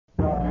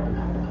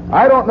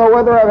I don't know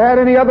whether I've had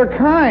any other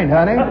kind,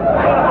 honey.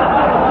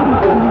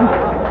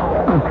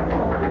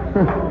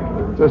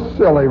 It's a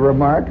silly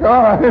remark.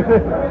 All right.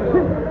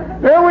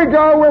 Here we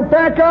go. We're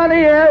back on the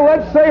air.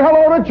 Let's say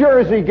hello to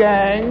Jersey,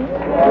 gang.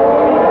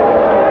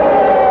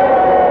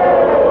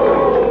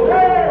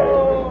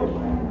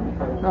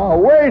 Now,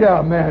 wait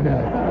a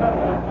minute.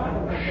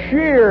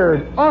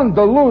 Sheer,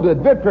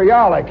 undiluted,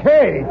 vitriolic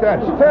hate.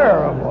 That's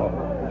terrible.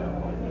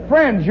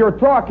 Friends, you're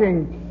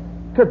talking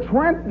to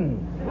Trenton.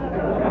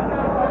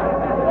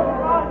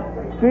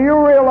 Do you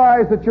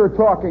realize that you're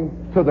talking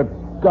to the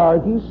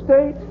Garden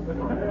State?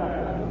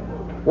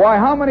 Why,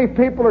 how many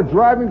people are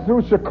driving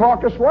through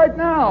Secaucus right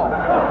now?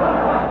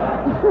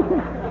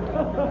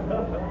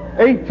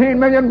 18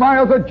 million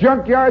miles of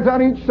junkyards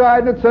on each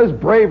side, and it says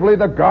bravely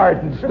the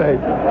Garden State.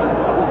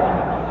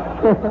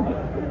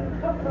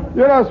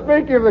 You know,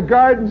 speaking of the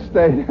Garden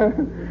State,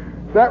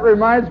 that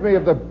reminds me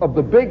of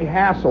the big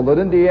hassle that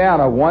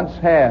Indiana once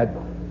had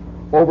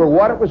over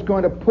what it was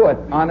going to put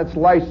on its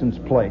license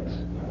plates.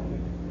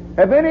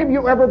 Have any of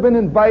you ever been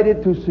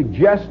invited to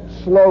suggest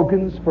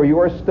slogans for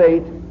your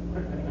state?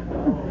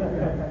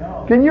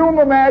 Can you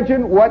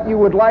imagine what you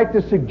would like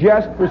to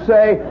suggest for,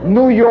 say,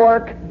 New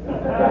York?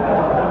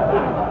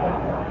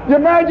 You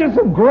imagine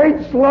some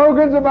great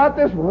slogans about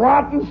this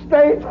rotten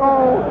state?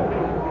 Oh,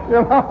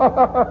 you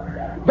know,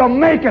 the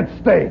Make It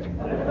State.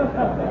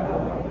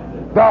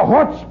 The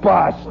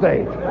Chutzpah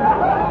State.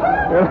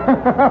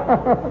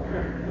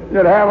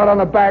 You'd have it on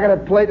the back of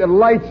the plate and it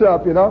lights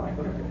up, you know.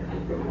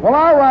 Well,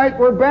 all right,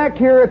 we're back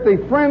here at the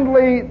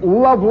friendly,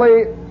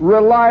 lovely,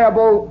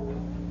 reliable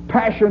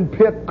passion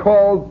pit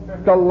called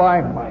the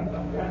Limelight.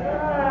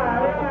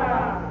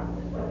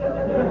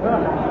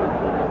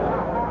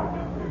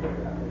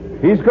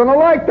 He's going to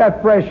like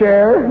that fresh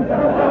air.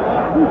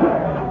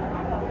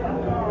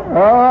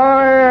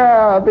 Oh,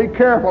 yeah, be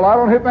careful. I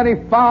don't hit many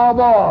foul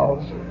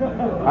balls.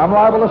 I'm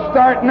liable to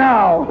start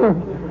now.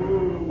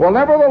 Well,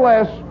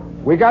 nevertheless,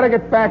 we got to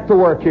get back to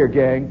work here,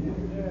 gang.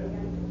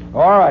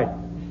 All right.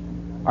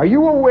 Are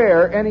you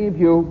aware, any of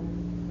you,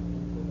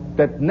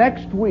 that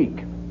next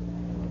week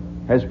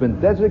has been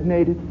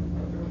designated?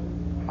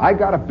 I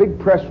got a big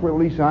press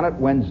release on it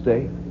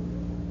Wednesday,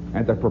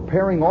 and they're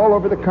preparing all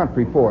over the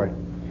country for it.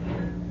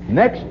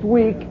 Next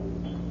week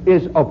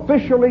is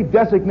officially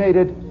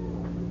designated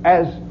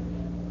as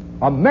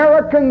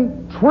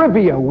American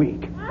Trivia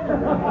Week.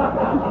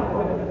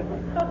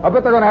 I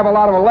bet they're going to have a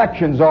lot of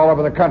elections all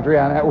over the country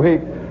on that week.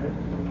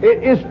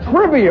 It is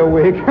Trivia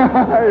Week.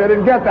 You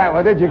didn't get that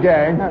one, did you,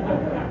 gang?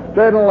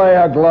 Didn't lay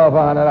a glove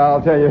on it,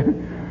 I'll tell you.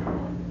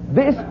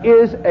 This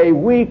is a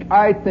week,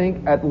 I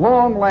think, at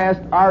long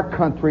last, our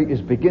country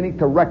is beginning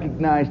to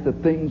recognize the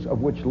things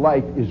of which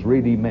life is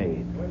really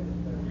made.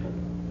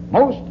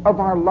 Most of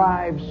our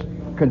lives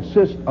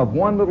consist of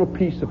one little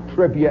piece of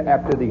trivia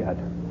after the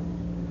other.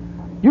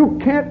 You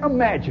can't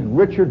imagine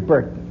Richard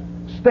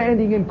Burton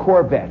standing in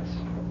Corvettes,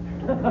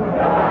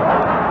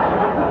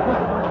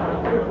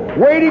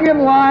 waiting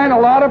in line, a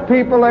lot of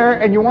people there,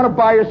 and you want to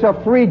buy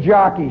yourself 3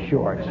 jockey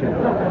shorts. You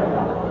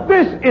know?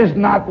 This is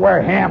not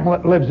where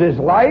Hamlet lives his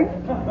life.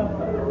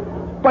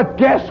 But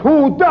guess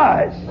who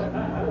does?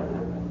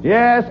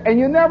 Yes, and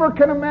you never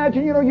can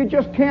imagine, you know, you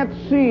just can't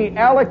see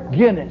Alec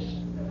Guinness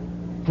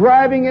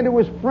driving into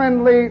his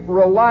friendly,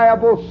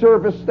 reliable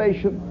service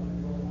station.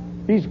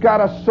 He's got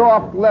a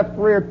soft left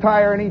rear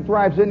tire, and he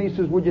drives in. He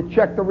says, "Would you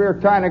check the rear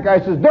tire?" And the guy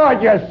says, "Do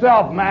it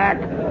yourself,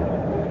 Mac."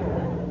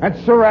 And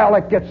Sir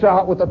Alec gets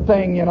out with the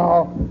thing, you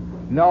know.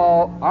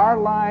 No, our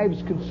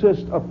lives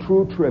consist of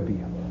true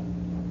trivia.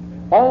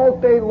 All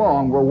day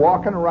long, we're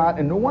walking around,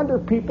 and no wonder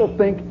people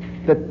think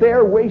that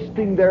they're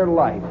wasting their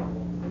life.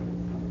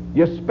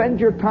 You spend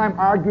your time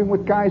arguing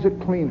with guys at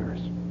cleaners.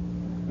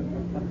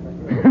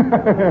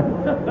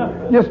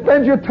 You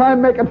spend your time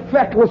making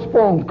feckless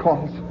phone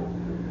calls.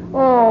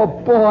 Oh,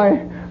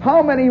 boy.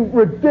 How many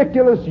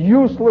ridiculous,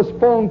 useless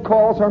phone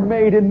calls are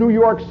made in New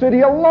York City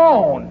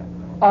alone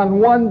on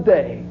one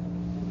day?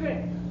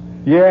 6.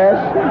 Yes?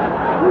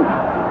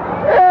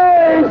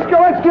 Hey,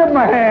 let's give him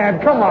a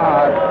hand. Come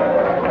on.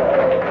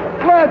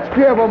 Let's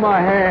give him a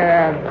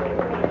hand.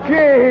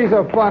 Gee, he's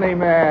a funny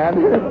man.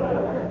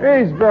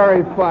 He's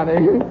very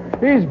funny.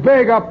 He's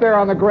big up there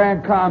on the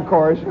Grand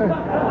Concourse.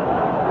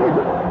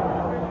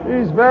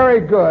 He's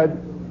very good.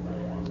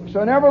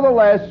 So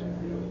nevertheless,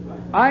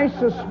 I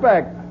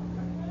suspect,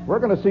 we're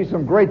going to see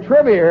some great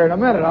trivia here in a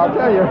minute, I'll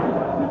tell you.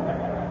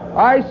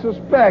 I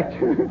suspect,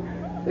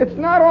 it's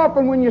not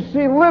often when you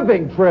see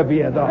living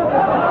trivia, though.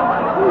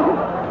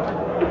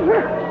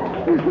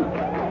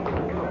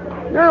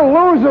 You're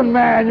losing,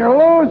 man, you're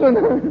losing.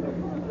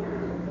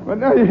 But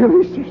no,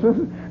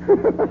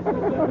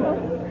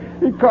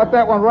 he caught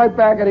that one right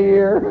back of the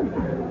ear.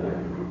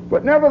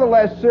 But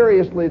nevertheless,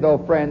 seriously though,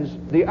 friends,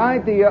 the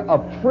idea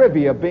of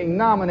trivia being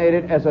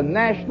nominated as a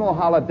national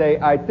holiday,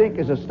 I think,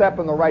 is a step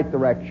in the right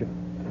direction.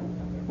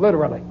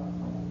 Literally.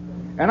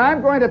 And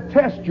I'm going to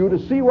test you to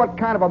see what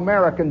kind of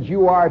Americans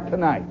you are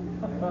tonight.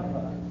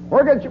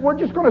 We're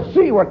just going to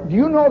see what... Do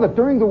you know that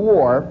during the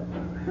war...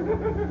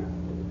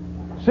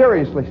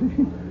 Seriously.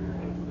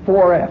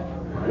 4F.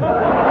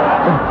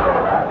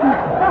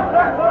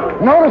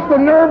 Notice the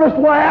nervous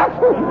laugh?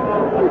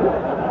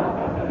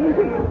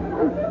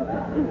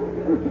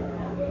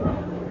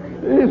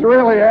 He's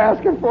really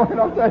asking for it,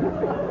 I'll tell you.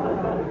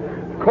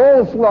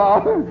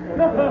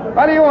 Coleslaw.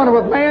 How do you want it,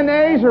 with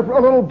mayonnaise or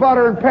a little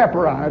butter and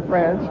pepper on it,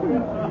 friends?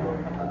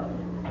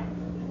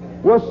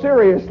 Well,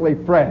 seriously,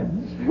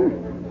 friends,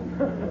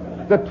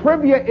 the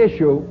trivia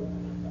issue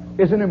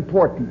is an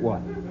important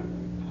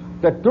one.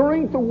 That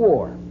during the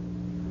war,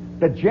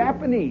 the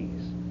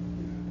Japanese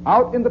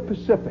out in the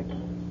Pacific,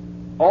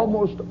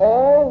 almost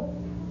all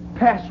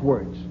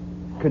passwords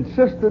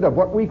consisted of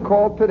what we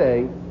call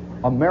today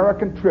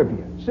American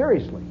trivia.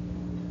 Seriously.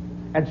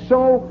 And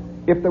so,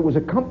 if there was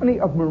a company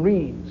of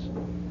Marines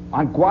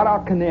on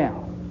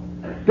Guadalcanal,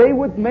 they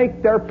would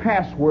make their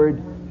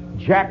password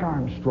Jack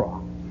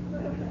Armstrong.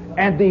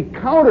 And the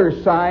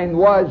countersign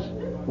was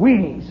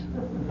Wheaties.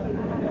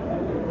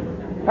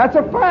 That's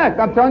a fact.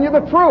 I'm telling you the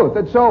truth.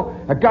 And so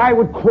a guy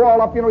would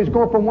crawl up, he's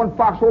going from one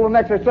foxhole to the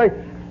next. They'd say,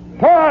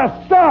 pause,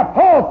 stop,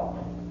 halt,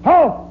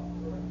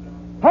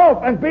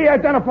 and be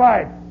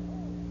identified.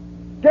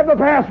 Give the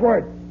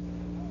password.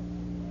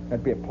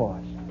 That'd be a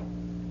pause.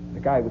 The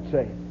guy would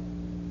say,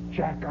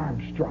 Jack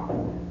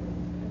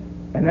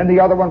Armstrong. And then the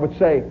other one would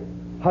say,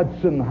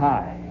 Hudson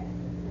High.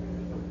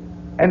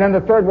 And then the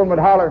third one would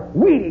holler,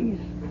 Wheaties.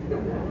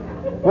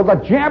 Well, the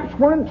Japs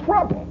were in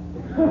trouble.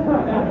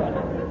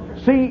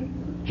 See,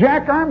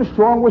 Jack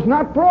Armstrong was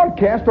not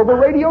broadcast over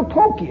Radio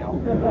Tokyo.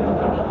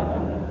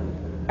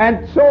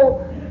 And so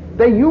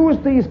they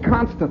used these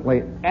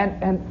constantly,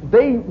 and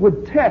they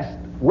would test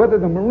whether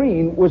the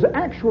Marine was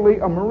actually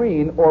a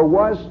Marine or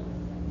was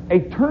a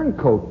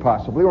turncoat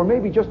possibly, or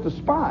maybe just a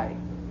spy.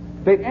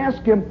 They'd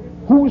ask him,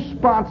 who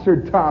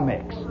sponsored Tom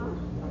Mix?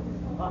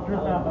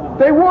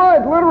 They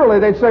would, literally.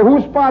 They'd say,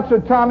 who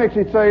sponsored Tom Mix?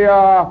 He'd say,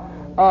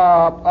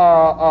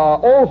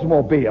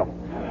 Oldsmobile.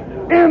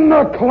 In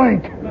the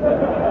clink.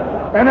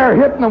 And they're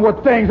hitting them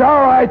with things.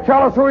 All right,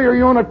 tell us who your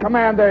unit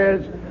commander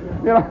is.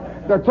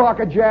 They're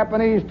talking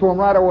Japanese to him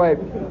right away.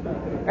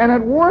 And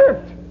it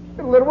worked.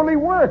 It literally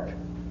worked.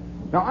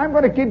 Now, I'm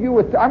going to give you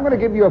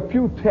a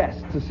few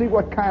tests to see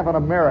what kind of an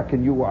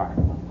American you are.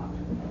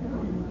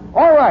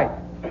 All right.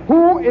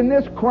 Who in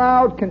this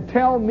crowd can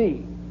tell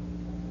me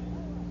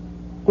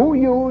who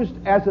used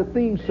as a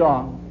theme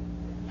song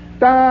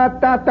da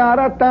da da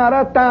da da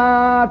da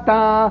da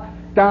da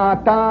da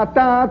da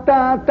da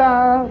da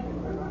da?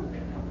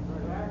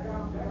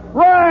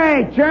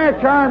 Right,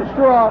 Jack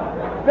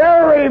Armstrong.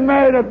 There he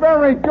made it.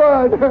 Very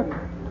good.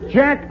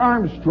 Jack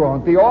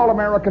Armstrong, the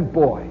all-American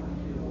boy.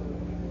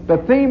 The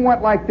theme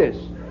went like this.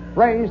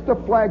 Raise the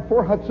flag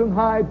for Hudson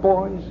High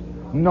boys,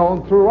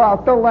 known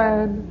throughout the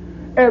land.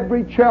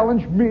 Every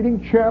challenge meeting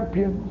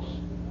champions.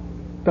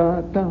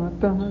 Da da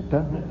da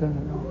da da.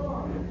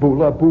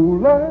 Boola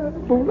boola,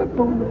 boola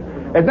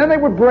boola. And then they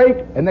would break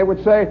and they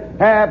would say,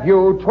 have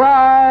you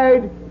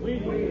tried?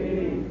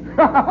 Wheaties.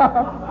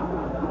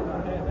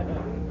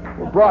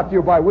 We're brought to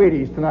you by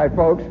Wheaties tonight,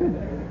 folks.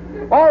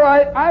 All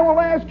right, I will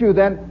ask you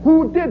then,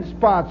 who did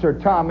sponsor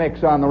Tom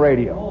Mix on the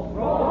radio?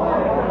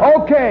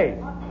 Okay,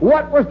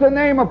 what was the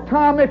name of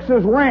Tom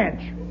Mix's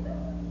ranch?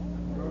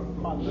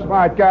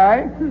 Smart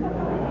guy.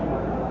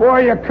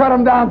 Boy, you cut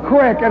him down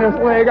quick in this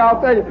league, I'll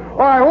tell you. All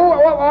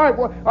right,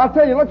 I'll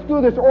tell you, let's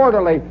do this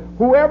orderly.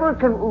 Whoever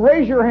can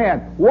raise your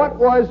hand. What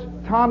was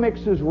Tom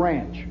Mix's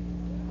ranch?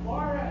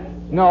 Bar X.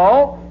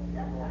 No,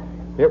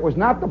 it was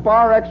not the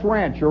Bar X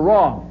Ranch. You're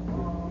wrong.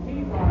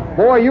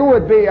 Boy, you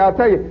would be, I'll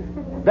tell you.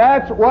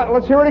 That's what,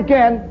 let's hear it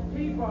again.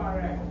 T-Bar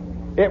X.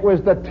 It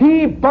was the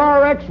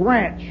T-Bar X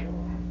Ranch.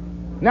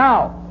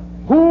 Now,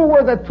 who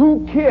were the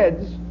two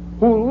kids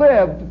who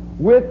lived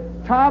with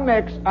Tom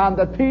Mix on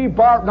the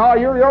T-Bar? No,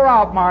 you're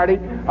out, Marty.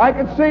 I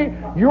can see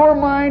your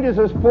mind is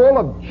as full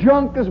of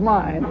junk as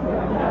mine.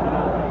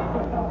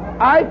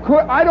 I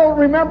don't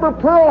remember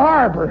Pearl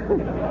Harbor.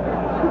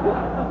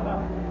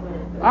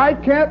 I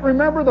can't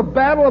remember the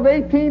Battle of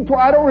 1812.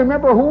 I don't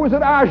remember who was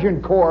at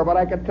Agincourt, but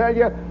I can tell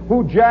you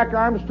who Jack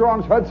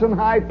Armstrong's Hudson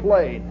High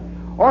played.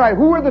 All right,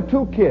 who are the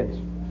two kids?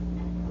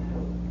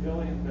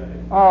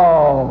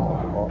 Oh,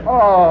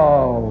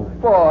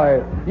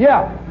 boy.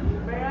 Yeah.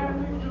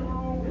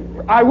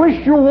 I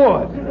wish you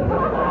would.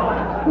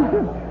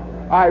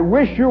 I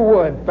wish you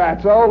would,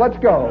 Fatso. Let's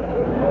go.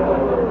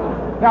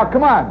 Now,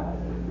 come on.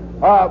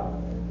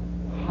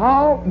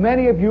 How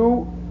many of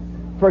you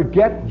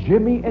forget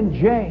Jimmy and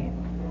Jane?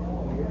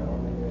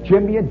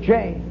 Jimmy and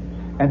Jane.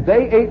 And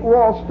they ate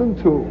Ralston,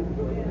 too.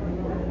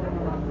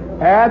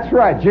 That's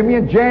right. Jimmy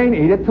and Jane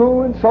eat it,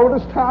 too, and so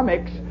does Tom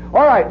Mix.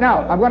 All right,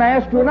 now, I'm going to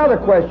ask you another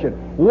question.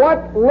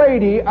 What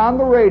lady on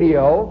the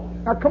radio...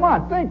 Now, come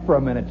on, think for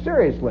a minute,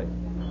 seriously.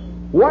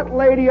 What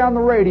lady on the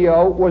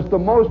radio was the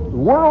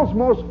world's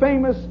most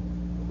famous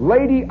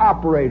lady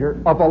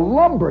operator of a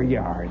lumber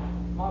yard?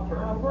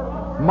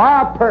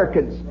 Ma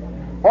Perkins.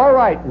 All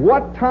right,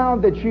 what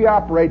town did she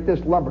operate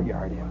this lumber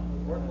yard in?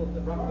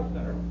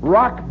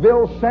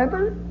 Rockville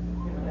Center?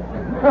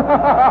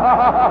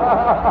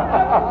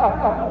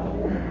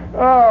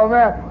 Oh,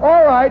 man.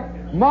 All right,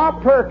 Ma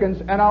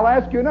Perkins, and I'll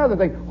ask you another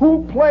thing.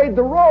 Who played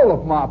the role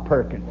of Ma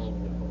Perkins?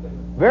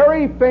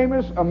 Very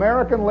famous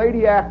American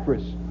lady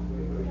actress.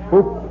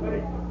 Who?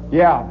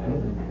 Yeah.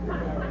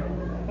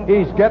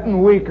 He's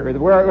getting weaker.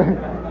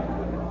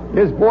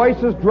 His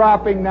voice is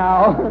dropping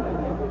now.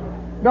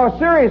 No,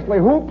 seriously,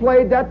 who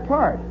played that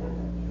part?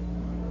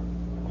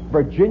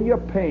 Virginia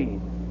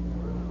Payne.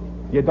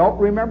 You don't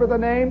remember the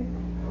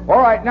name? All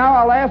right, now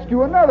I'll ask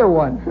you another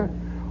one.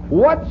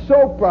 What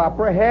soap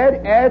opera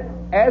had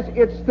as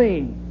its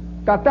theme?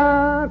 Da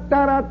da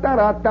da da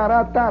da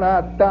da da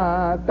da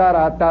da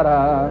da da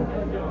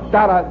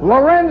da.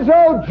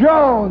 Lorenzo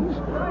Jones.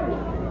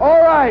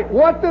 All right,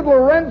 what did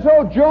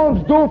Lorenzo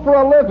Jones do for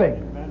a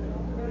living?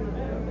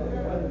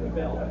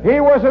 He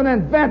was an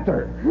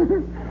inventor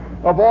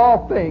of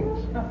all things.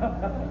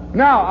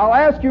 Now, I'll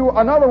ask you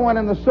another one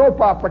in the soap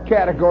opera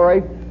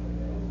category.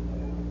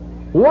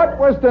 What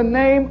was the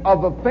name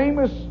of a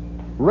famous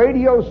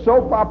radio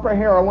soap opera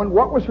heroine?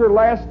 What was her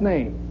last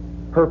name?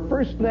 Her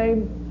first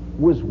name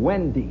was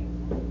Wendy.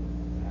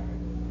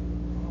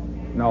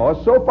 No, a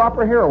soap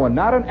opera heroine,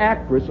 not an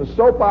actress, a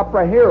soap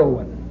opera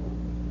heroine.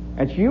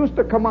 And she used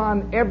to come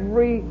on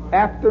every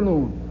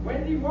afternoon.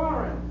 Wendy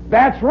Warren.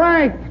 That's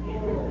right.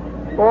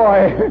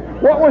 Boy,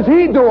 what was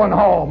he doing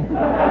home?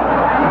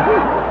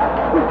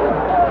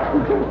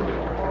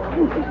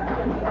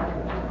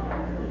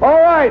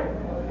 All right.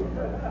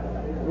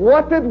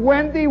 What did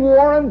Wendy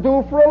Warren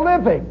do for a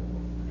living?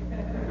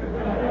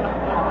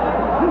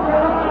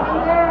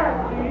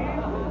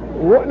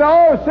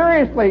 No,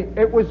 seriously.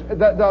 It was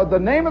the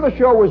name of the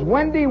show was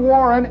Wendy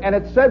Warren, and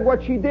it said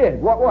what she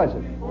did. What was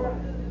it?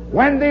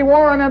 Wendy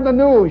Warren and the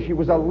News. She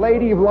was a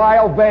lady of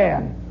Lyle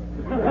Van.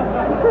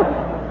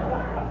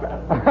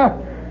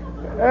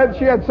 And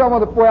she had some of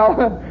the,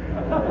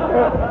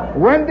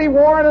 Wendy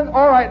Warren. And,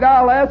 all right,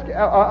 now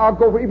I'll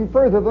go even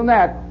further than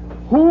that.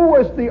 Who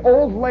was the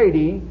old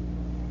lady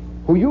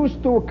who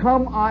used to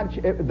come on,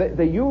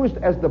 they used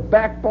as the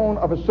backbone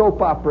of a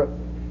soap opera,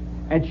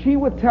 and she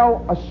would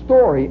tell a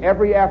story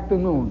every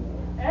afternoon?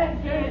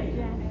 Aunt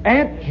Jenny.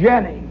 Aunt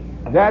Jenny.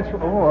 That's,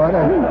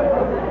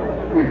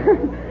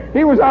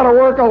 he was out of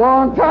work a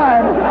long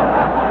time.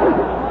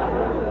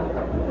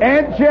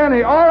 Aunt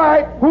Jenny. All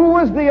right, who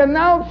was the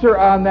announcer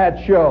on that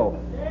show?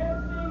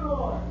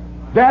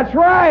 That's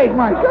right,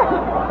 my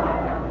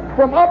God.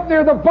 From up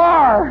near the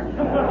bar.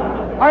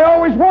 I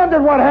always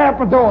wondered what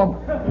happened to him.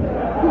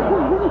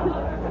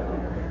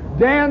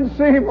 Dan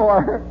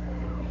Seymour.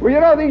 Well, you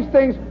know these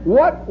things.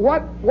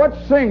 What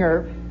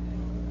singer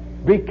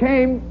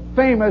became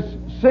famous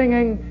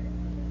singing,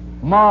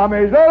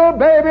 Mommy's little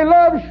baby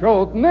loves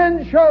Shulton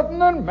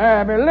and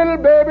Mammy little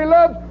baby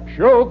loves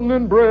Shulton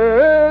and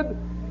bread.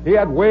 He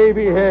had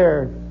wavy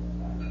hair.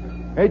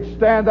 He'd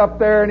stand up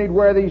there and he'd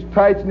wear these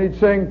tights and he'd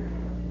sing,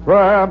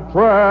 tramp,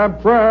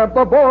 tramp, tramp,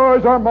 the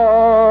boys are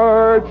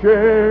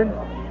marching.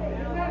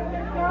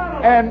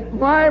 And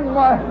my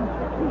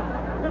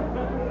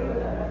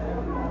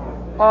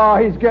oh,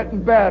 he's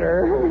getting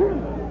better.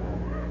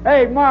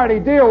 Hey, Marty,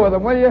 deal with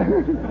him, will you?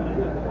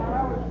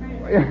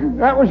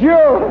 That was you.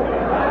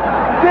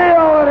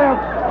 Deal with him.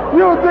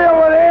 You deal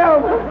with him.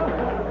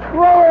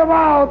 Throw him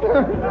out.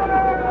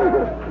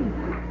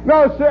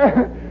 No,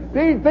 sir.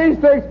 These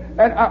things.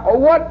 And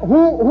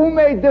who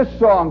made this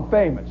song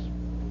famous?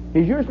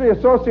 He's usually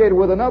associated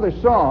with another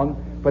song,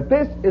 but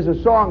this is a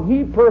song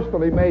he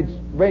personally made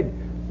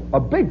a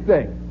big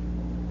thing.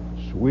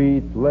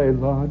 Sweet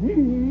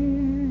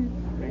Leilani,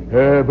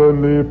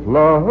 heavenly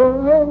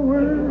flower,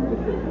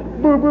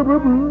 boo, boo, boo,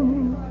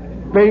 boo.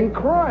 Bing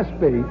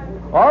Crosby.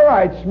 All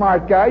right,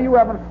 smart guy, you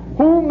haven't.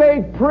 Who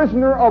made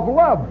Prisoner of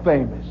Love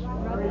famous?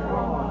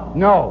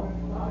 No.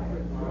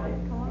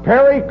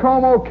 Perry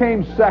Como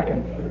came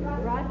second.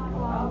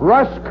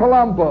 Russ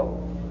Columbo.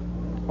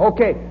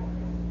 Okay.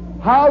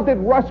 How did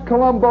Russ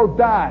Columbo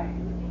die?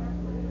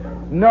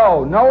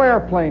 No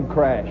airplane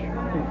crash.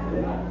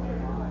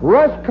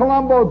 Russ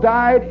Columbo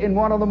died in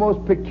one of the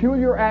most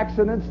peculiar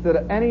accidents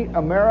that any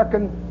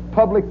American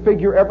public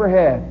figure ever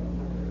had.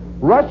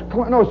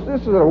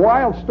 This is a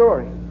wild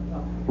story.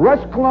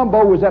 Russ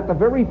Columbo was at the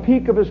very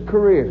peak of his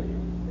career.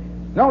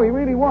 No, he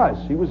really was.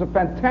 He was a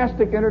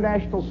fantastic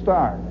international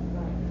star.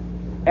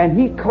 And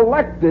he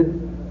collected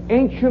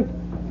ancient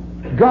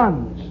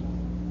guns,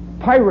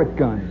 pirate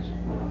guns.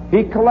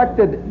 He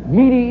collected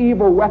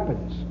medieval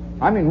weapons.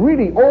 I mean,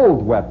 really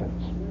old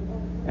weapons.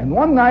 And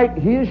one night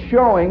he is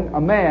showing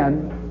a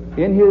man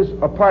in his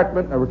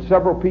apartment, there were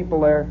several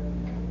people there,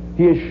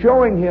 he is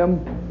showing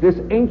him this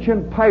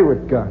ancient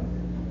pirate gun,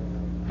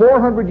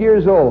 400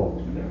 years old.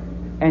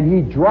 And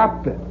he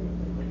dropped it.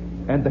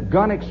 And the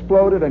gun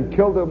exploded and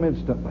killed him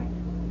instantly.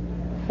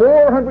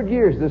 400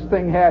 years this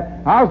thing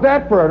had. How's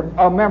that for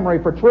a memory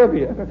for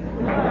trivia?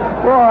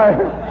 Boy.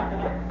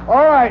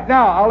 All right,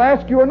 now I'll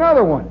ask you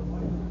another one.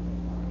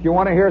 If you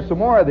want to hear some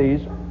more of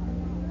these.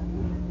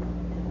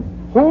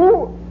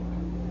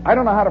 I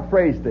don't know how to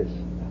phrase this.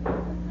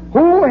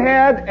 Who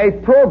had a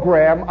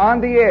program on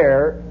the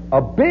air,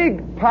 a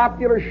big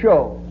popular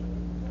show,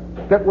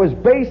 that was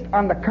based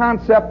on the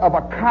concept of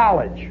a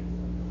college?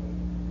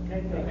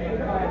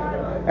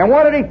 And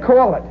what did he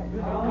call it?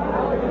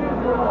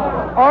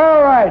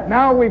 All right,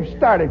 now we've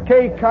started.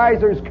 Kay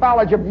Kaiser's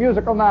College of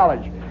Musical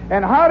Knowledge.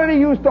 And how did he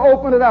used to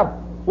open it up?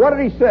 What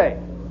did he say?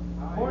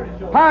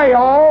 Hi,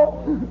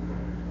 y'all.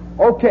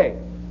 Okay.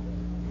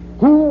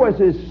 Who was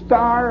his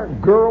star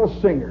girl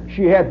singer?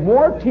 She had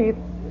more teeth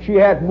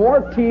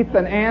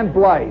than Ann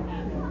Blythe.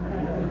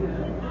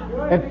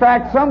 In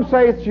fact, some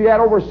say she had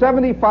over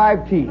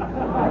 75 teeth.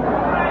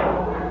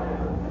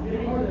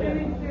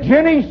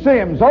 Ginny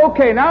Simms.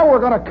 Okay, now we're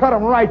going to cut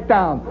them right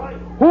down.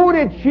 Who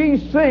did she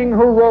sing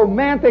her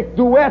romantic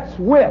duets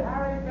with?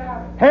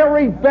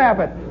 Harry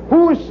Babbitt.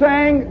 Who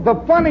sang the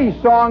funny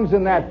songs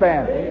in that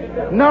band?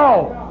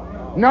 No,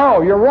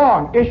 you're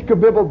wrong.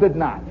 Ishkabibble did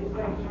not.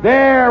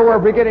 There, we're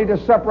beginning to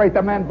separate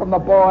the men from the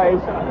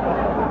boys.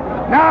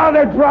 Now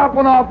they're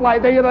dropping off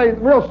like they're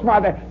real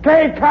smart.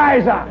 Kay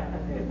Kaiser.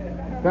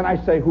 Then I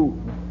say who?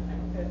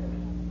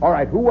 All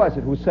right, who was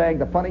it who sang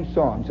the funny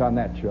songs on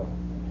that show?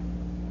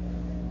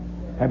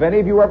 Have any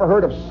of you ever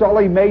heard of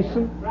Sully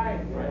Mason?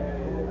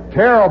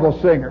 Terrible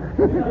singer.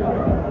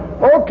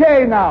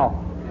 Okay, now.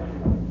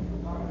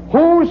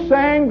 Who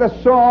sang the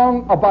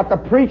song about the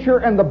preacher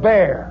and the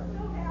bear?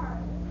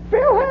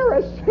 Phil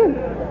Harris.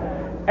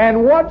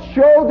 And what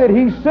show did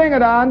he sing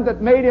it on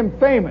that made him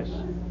famous?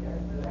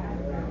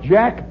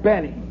 Jack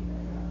Benny.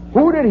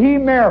 Who did he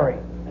marry?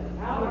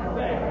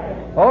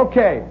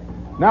 Okay.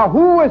 Now,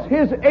 who was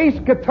his ace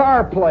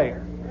guitar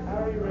player?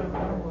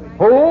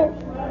 Who?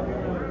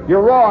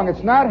 You're wrong.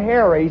 It's not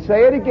Harry.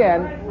 Say it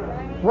again.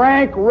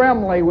 Frank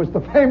Remley was the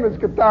famous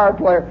guitar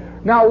player.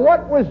 Now,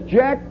 what was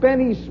Jack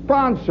Benny's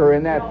sponsor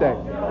in that thing?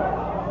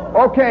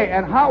 Okay,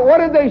 and what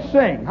did they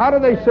sing? How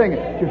did they sing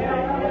it?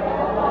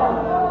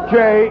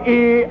 Jello,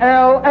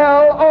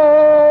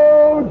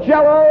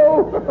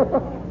 Jello.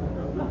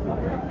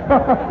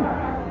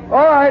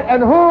 All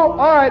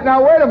right, now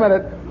wait a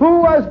minute.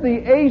 Who was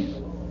the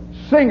ace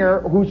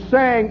singer who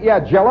sang,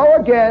 Jello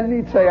again,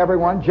 he'd say,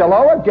 everyone,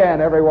 Jello again,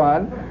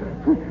 everyone.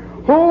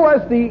 Who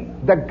was the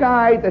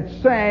guy that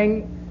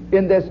sang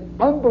in this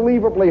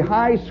unbelievably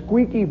high,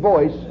 squeaky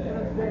voice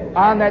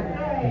on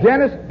that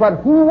Dennis, but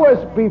who was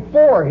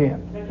before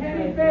him?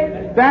 Kenny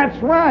Baker. That's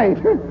right.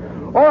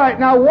 All right,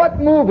 now what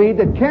movie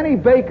did Kenny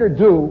Baker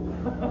do?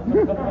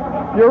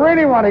 You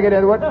really want to get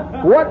into it.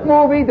 What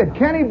movie did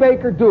Kenny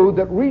Baker do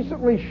that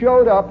recently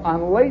showed up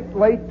on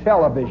late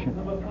television?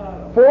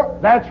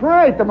 That's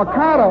right, The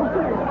Mikado.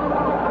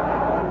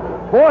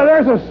 Boy,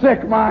 there's a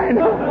sick mind.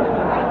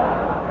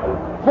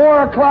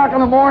 4 o'clock in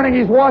the morning,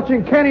 he's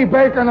watching Kenny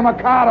Baker and The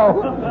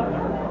Mikado.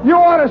 You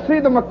ought to see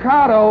The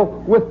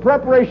Mikado with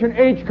Preparation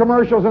H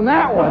commercials in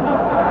that one.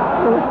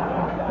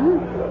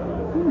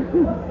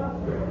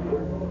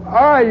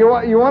 All right, you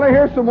want to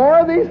hear some more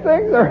of these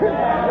things?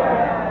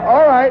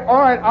 All right,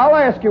 I'll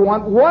ask you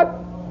one. What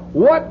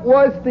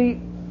was the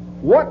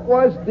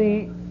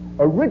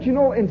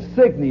original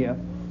insignia,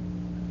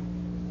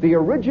 the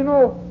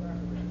original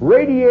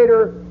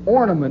radiator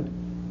ornament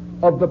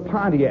of the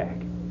Pontiac?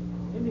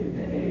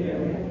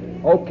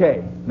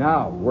 Okay,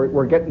 now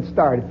we're getting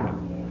started.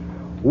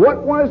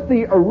 What was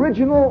the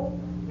original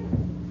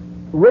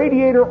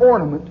radiator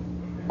ornament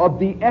of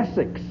the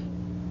Essex?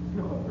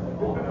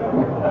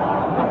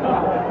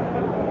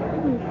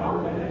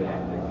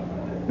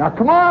 Now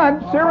come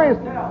on, serious.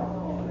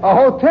 A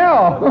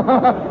hotel.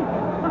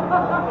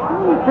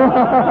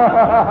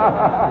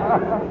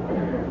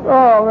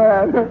 Oh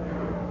man.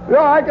 No,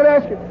 I could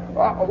ask you.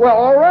 Well,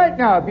 all right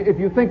now. If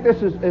you think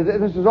this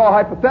is all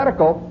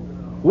hypothetical.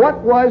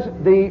 What was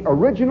the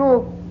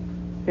original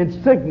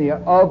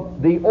insignia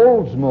of the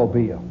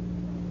Oldsmobile?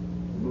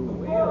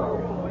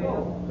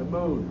 The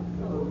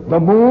moon. The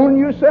moon,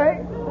 you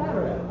say?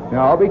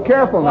 No, be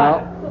careful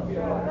now.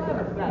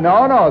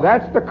 No,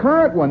 that's the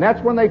current one.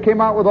 That's when they came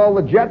out with all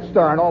the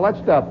Jetstar and all that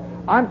stuff.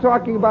 I'm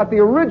talking about the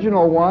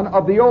original one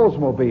of the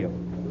Oldsmobile.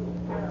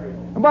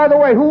 And by the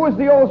way, who was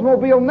the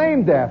Oldsmobile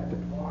named after?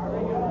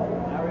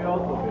 Harry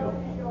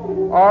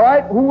Oldsmobile. All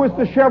right, who was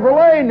the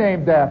Chevrolet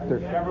named after?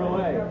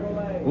 Chevrolet.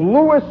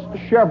 Louis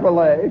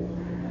Chevrolet.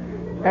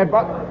 And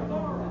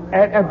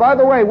by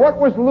the way, what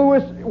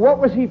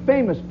was he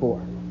famous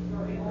for?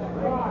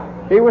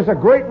 He was a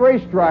great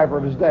race driver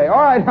of his day.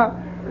 All right, now,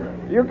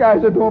 you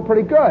guys are doing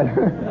pretty good.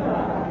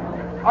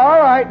 All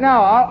right,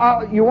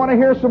 now, you want to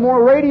hear some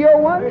more radio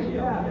ones?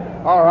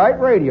 All right,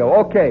 radio.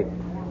 Okay.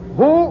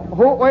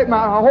 Wait a minute,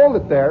 I'll hold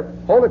it there.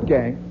 Hold it,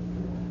 gang.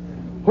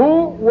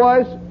 Who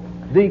was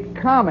the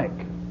comic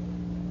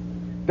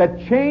that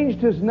changed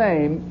his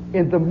name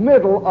in the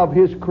middle of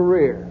his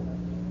career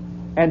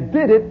and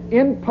did it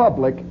in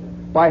public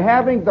by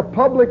having the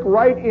public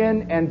write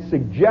in and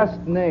suggest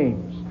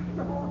names?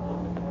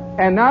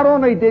 And not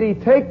only did he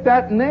take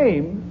that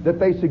name that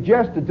they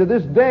suggested, to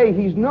this day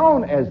he's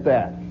known as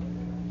that.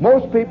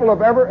 Most people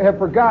have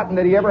forgotten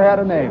that he ever had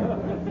a name.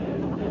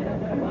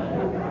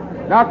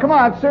 Now come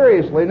on,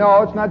 seriously.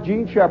 No, it's not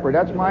Gene Shepard.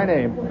 That's my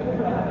name.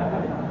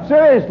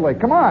 Seriously,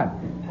 come on.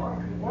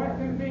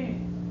 Washington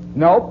Bean.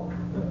 Nope.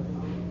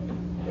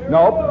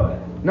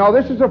 No,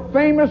 this is a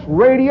famous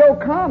radio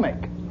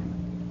comic.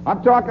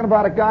 I'm talking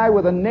about a guy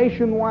with a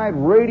nationwide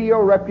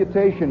radio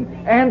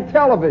reputation and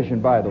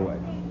television, by the way.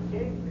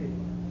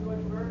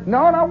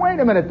 No, wait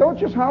a minute. Don't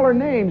just holler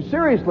names.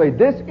 Seriously,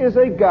 this is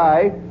a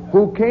guy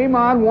who came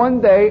on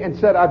one day and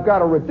said, I've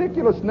got a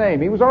ridiculous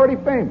name. He was already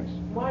famous.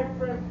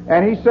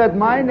 And he said,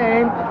 my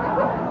name,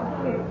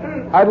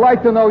 I'd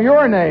like to know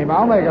your name.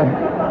 I'll make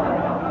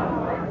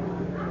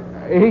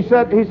He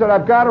said,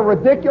 I've got a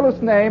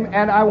ridiculous name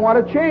and I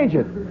want to change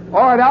it.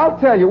 All right, I'll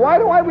tell you. Why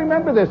do I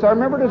remember this? I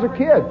remember it as a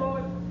kid.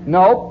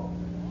 No,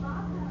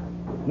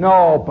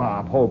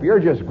 Bob Hope, you're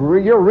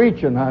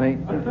reaching, honey.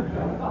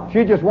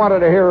 She just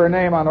wanted to hear her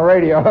name on the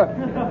radio.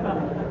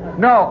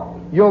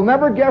 No, you'll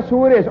never guess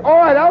who it is. All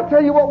right, I'll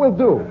tell you what we'll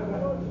do.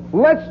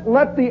 Let's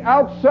let the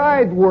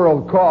outside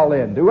world call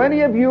in. Do any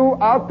of you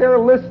out there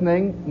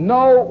listening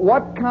know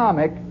what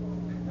comic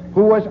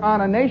who was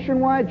on a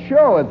nationwide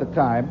show at the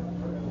time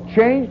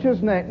changed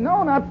his name?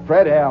 No, not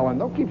Fred Allen.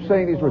 Don't keep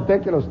saying these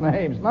ridiculous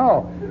names.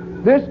 No.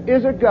 This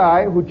is a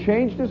guy who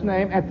changed his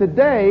name, and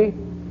today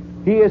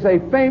he is a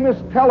famous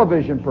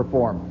television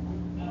performer.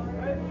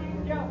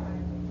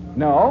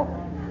 No,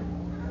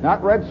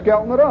 not Red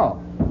Skelton at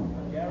all.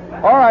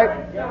 All right.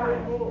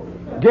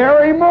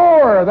 Gary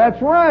Moore,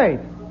 that's right.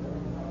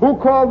 Who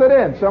called it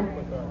in?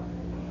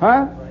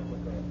 Huh?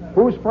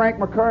 Who's Frank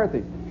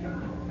McCarthy?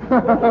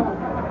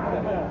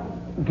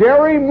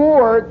 Gary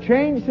Moore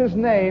changed his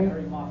name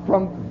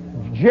from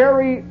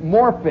Jerry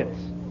Morfitz.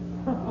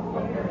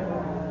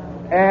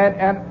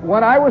 And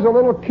when I was a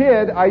little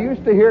kid, I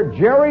used to hear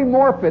Jerry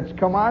Morfitz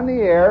come on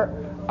the air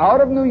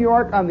out of New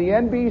York on the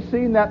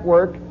NBC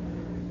network,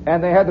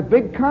 and they had a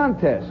big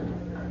contest.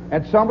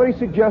 And somebody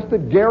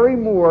suggested Gary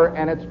Moore,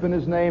 and it's been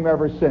his name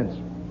ever since.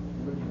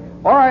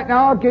 All right,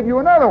 now I'll give you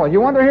another one.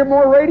 You want to hear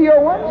more radio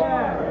ones?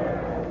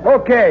 Yeah.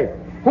 Okay.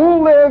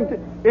 Who lived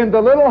in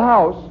the little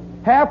house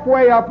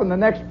halfway up in the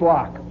next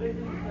block?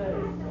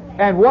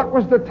 And what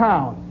was the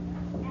town?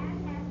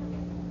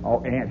 Oh,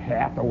 Aunt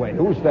Hathaway.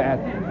 Who's that?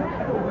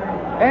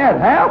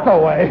 Aunt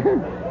Hathaway?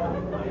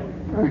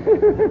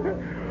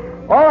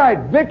 All right,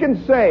 Vic and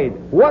Sade.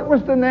 What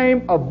was the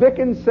name of Vic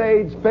and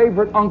Sade's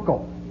favorite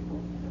uncle?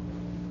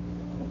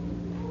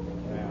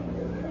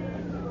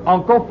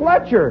 Uncle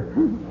Fletcher.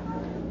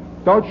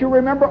 Don't you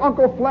remember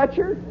Uncle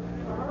Fletcher?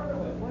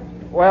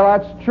 Well,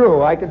 that's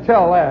true. I can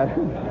tell that.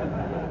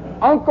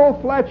 Uncle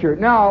Fletcher.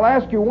 Now, I'll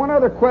ask you one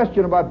other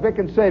question about Vic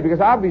and Sade,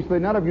 because obviously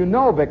none of you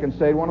know Vic and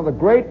Sade, one of the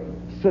great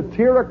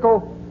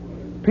satirical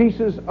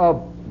pieces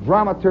of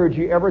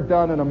dramaturgy ever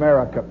done in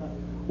America.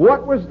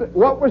 What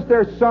was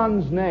their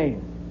son's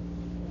name?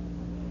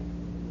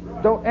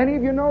 Don't any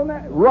of you know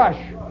that? Rush.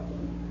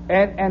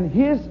 And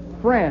his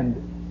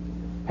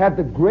friend had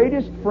the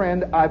greatest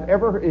friend I've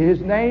ever heard.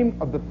 His name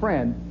of the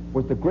friend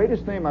was the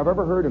greatest name I've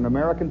ever heard in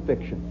American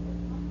fiction.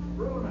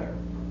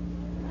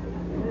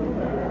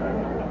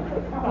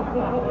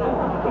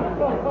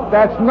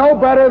 That's no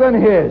better than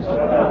his.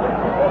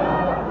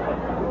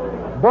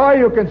 Boy,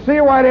 you can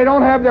see why they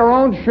don't have their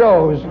own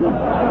shows.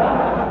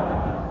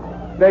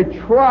 They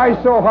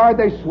try so hard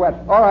they sweat.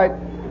 All right.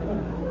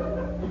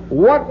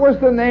 What was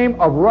the name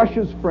of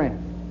Rush's friend?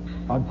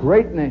 A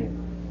great name.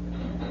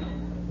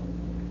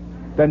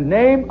 The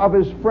name of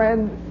his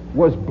friend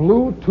was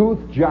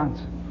Bluetooth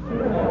Johnson.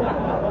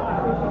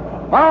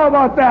 How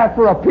about that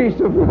for a piece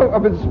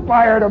of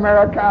inspired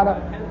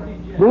Americana?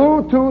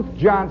 Bluetooth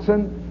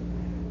Johnson.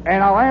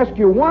 And I'll ask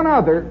you one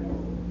other.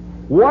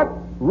 What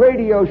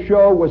radio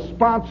show was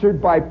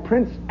sponsored by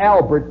Prince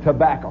Albert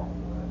Tobacco?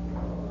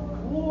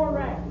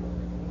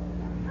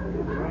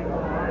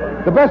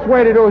 The best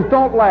way to do is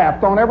don't laugh.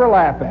 Don't ever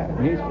laugh at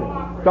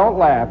him. Don't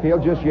laugh.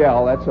 He'll just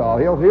yell. That's all.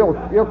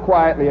 He'll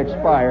quietly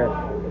expire.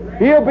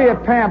 He'll be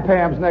at Pam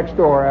Pam's next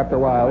door after a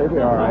while. He'll be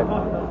all right.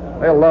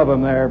 They'll love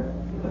him there.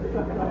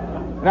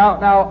 Now,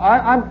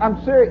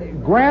 I'm serious.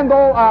 Grand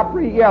Ole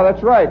Opry, yeah,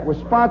 that's right, was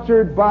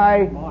sponsored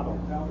by...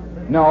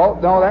 No,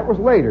 that was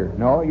later.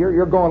 No,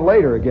 you're going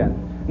later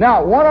again.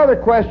 Now, one other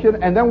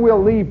question, and then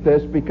we'll leave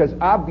this, because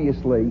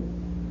obviously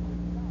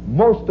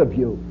most of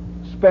you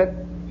spent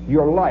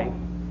your life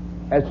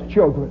as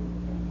children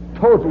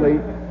totally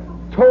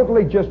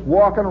just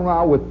walking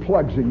around with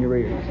plugs in your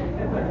ears.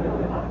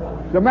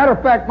 As a matter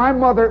of fact, my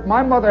mother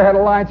had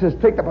a line that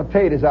says, take the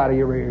potatoes out of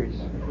your ears.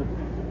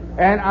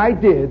 And I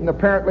did, and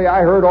apparently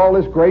I heard all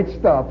this great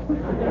stuff.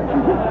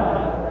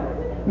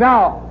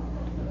 Now,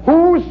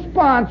 who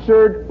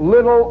sponsored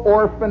Little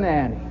Orphan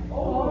Annie?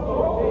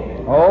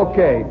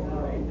 Okay.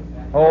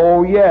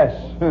 Oh, yes.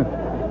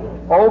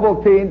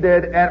 Ovaltine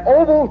did. And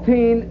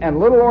Ovaltine and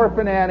Little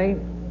Orphan Annie,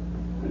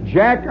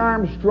 Jack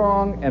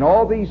Armstrong, and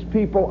all these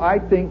people, I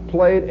think,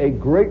 played a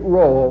great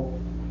role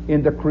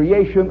in the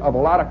creation of a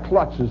lot of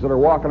klutzes that are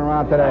walking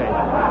around today.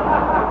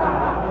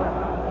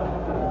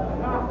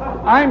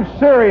 I'm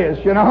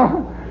serious, you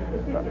know.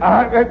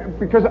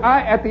 Because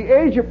at the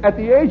age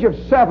of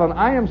 7,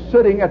 I am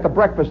sitting at the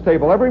breakfast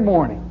table every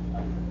morning,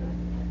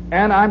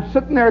 and I'm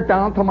sitting there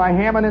down to my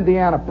ham and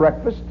Indiana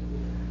breakfast.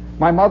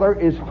 My mother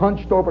is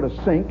hunched over the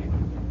sink,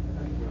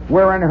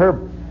 wearing her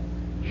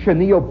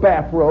chenille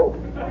bathrobe.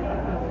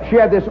 She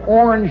had this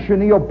orange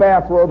chenille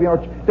bathrobe,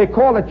 they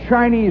call it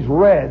Chinese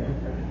red.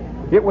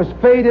 It was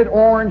faded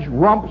orange,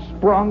 rump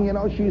sprung,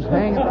 she's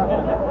hanging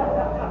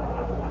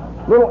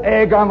out. Little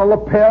egg on the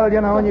lapel, and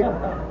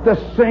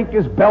the sink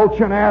is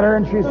belching at her,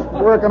 and she's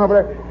working over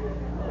there.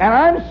 And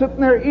I'm sitting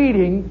there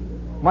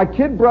eating. My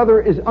kid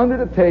brother is under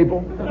the table.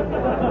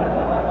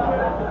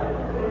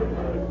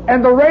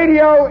 And the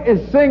radio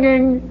is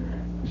singing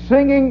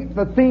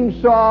the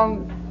theme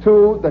song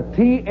to the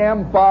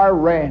T.M. Bar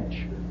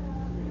Ranch.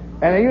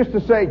 And they used to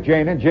say,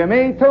 Jane and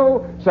Jimmy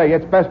too, say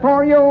it's best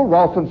for you,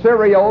 Ralston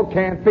cereal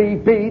can't be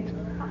beat.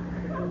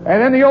 And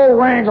then the old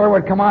wrangler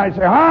would come on and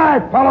say, hi,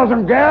 fellas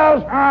and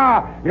gals,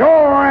 the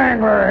old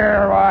wrangler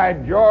here,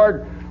 right,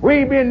 George.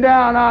 We been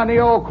down on the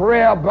old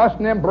corral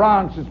busting them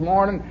broncs this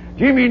morning.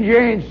 Jimmy and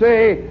Jane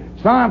say,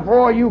 it's time for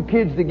all you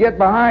kids to get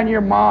behind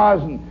your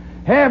ma's and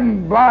have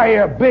them buy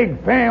you a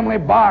big family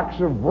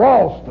box of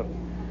Ralston.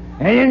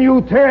 And then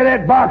you tear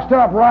that box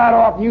top right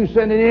off and you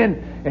send it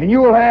in, and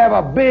you'll have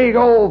a big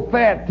old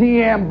fat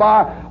TM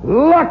Bar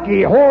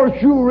lucky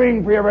horseshoe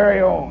ring for your very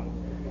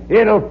own.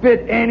 It'll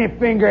fit any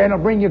finger and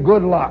it'll bring you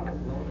good luck.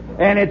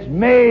 And it's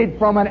made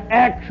from an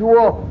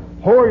actual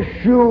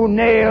horseshoe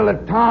nail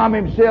that Tom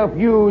himself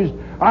used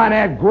on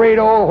that great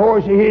old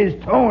horse of his,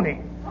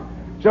 Tony.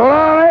 So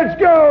let's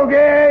go,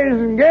 guys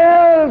and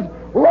gals.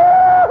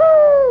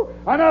 Woo-hoo!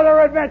 Another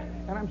adventure.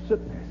 And I'm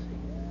sitting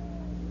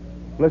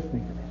there,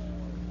 listening to this.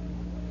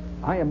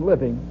 I am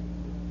living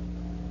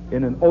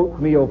in an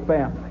oatmeal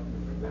family.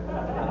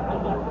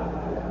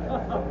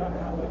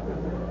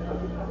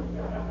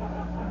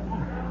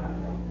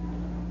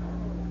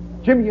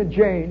 Jimmy and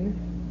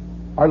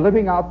Jane are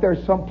living out there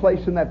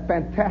someplace in that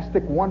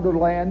fantastic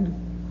wonderland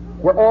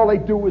where all they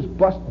do is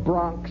bust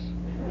broncs.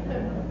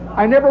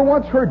 I never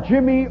once heard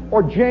Jimmy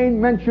or Jane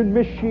mention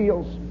Miss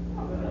Shields.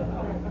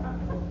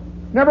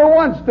 Never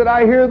once did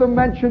I hear them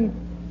mention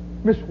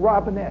Miss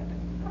Robinette.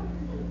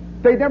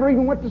 They never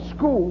even went to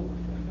school.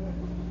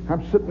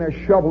 I'm sitting there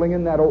shoveling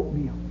in that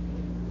oatmeal.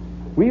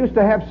 We used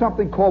to have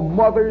something called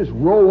Mother's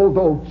Rolled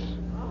Oats.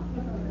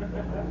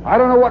 I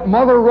don't know what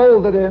Mother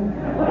rolled it in.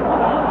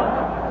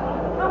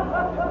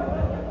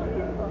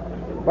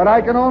 But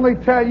I can only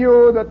tell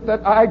you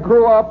that I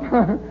grew up.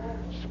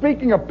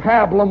 Speaking of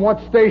pablum,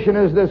 what station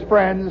is this,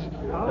 friends?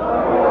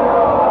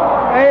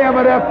 AM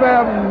and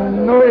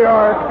FM, New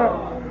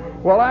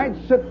York. Well, I'd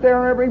sit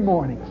there every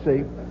morning,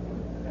 see?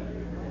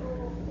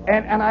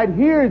 And I'd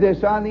hear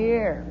this on the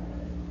air.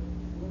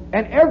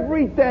 And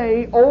every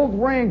day, Old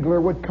Wrangler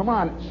would come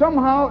on.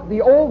 Somehow,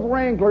 the Old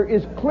Wrangler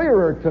is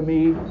clearer to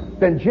me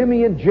than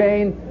Jimmy and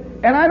Jane.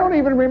 And I don't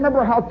even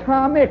remember how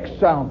Tom Mix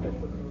sounded.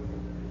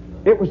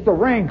 It was the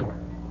Wrangler.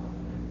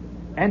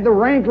 And the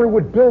Wrangler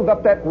would build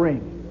up that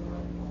ring.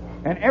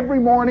 And every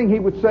morning he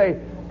would say,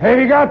 have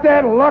you got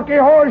that lucky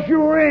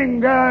horseshoe ring,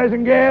 guys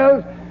and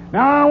gals?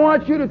 Now I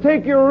want you to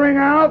take your ring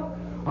out.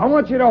 I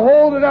want you to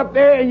hold it up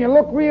there and you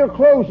look real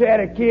close at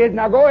it, kid.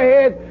 Now go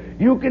ahead.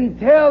 You can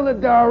tell the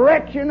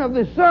direction of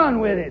the sun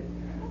with it.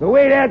 The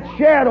way that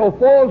shadow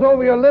falls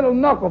over your little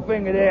knuckle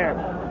finger there.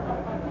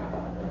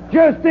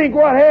 Just think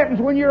what happens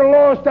when you're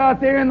lost out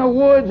there in the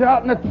woods,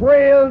 out in the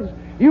trails.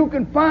 You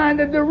can find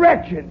the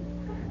direction.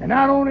 And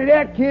not only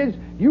that, kids,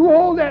 you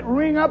hold that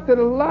ring up to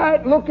the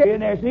light, look at it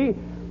there, see?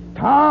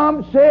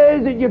 Tom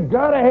says that you've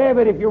got to have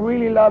it if you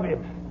really love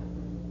him.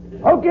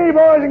 Okay,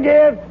 boys and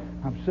girls.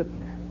 I'm sitting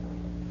there.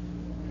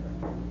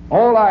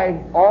 All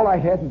I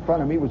had in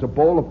front of me was a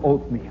bowl of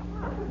oatmeal.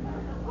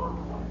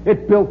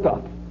 It built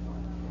up.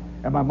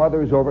 And my mother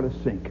was over the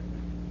sink.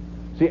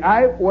 See,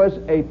 I was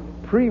a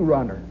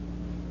pre-runner,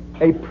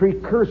 a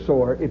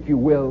precursor, if you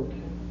will,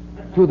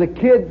 to the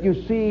kid you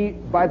see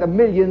by the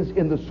millions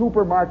in the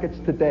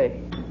supermarkets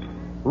today.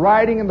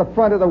 Riding in the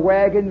front of the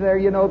wagon there,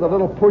 the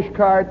little push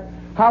cart,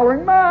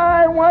 hollering,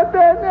 my, what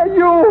that,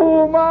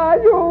 you, my,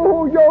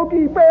 you,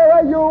 Yogi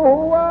Berra,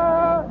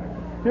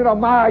 you,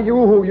 my,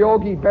 you,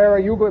 Yogi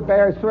Berra,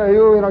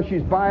 you,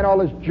 she's buying all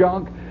this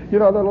junk,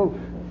 little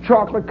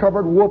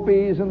chocolate-covered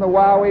whoopies and the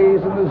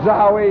wowies and the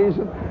zowies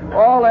and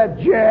all that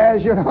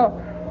jazz,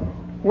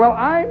 Well,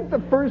 I'm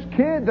the first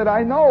kid that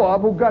I know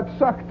of who got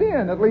sucked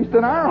in, at least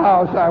in our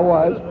house I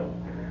was.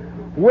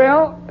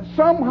 Well,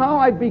 somehow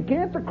I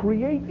began to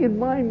create in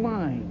my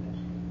mind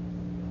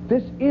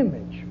this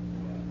image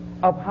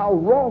of how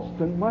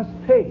Ralston must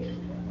taste.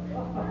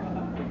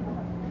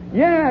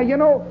 Yeah,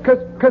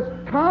 because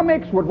Tom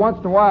Mix would once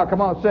in a while come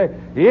on and say,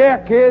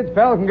 yeah, kids,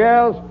 fellas and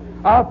gals,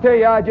 I'll tell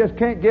you, I just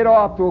can't get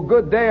off to a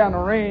good day on the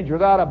range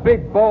without a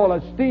big bowl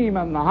of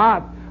steaming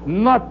hot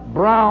nut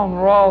brown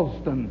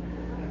Ralston.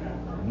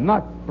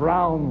 Nut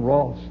brown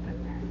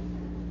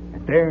Ralston.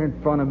 And there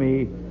in front of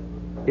me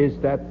is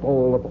that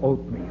bowl of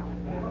oatmeal.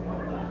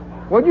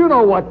 Well, you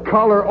know what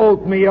color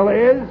oatmeal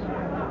is.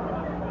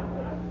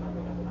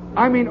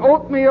 I mean,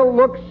 oatmeal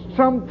looks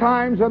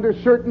sometimes under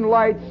certain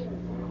lights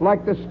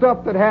like the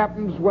stuff that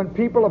happens when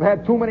people have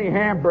had too many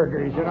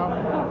hamburgers,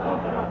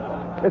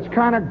 It's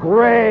kind of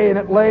gray and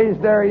it lays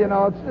there,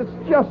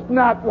 It's just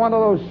not one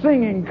of those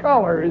singing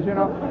colors,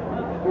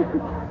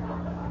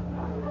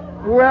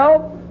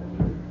 Well,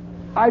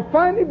 I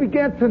finally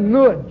began to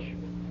nudge.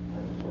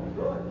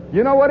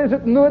 You know what is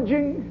it,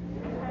 nudging?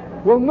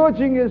 Well,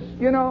 nudging is,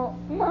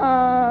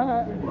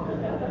 Ma,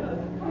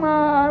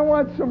 I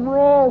want some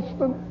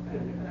Ralston.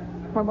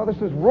 My mother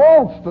says,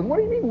 Ralston? What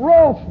do you mean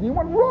Ralston? You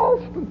want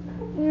Ralston?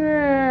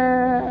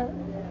 Yeah.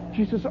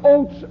 She says,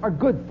 oats are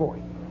good for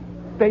you.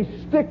 They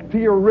stick to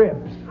your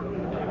ribs.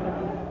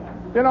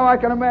 I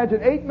can imagine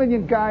 8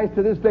 million guys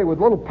to this day with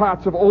little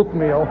pots of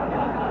oatmeal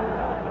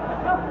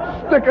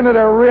sticking to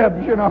their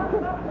ribs,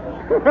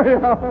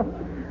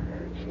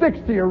 Sticks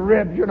to your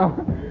ribs,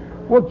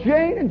 Well,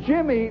 Jane and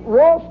Jimmy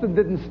Ralston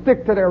didn't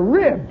stick to their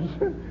ribs.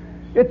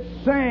 It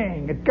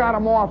sang. It got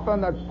them off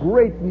on the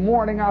great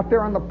morning out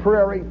there on the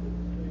prairie.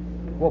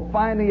 Well,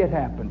 finally it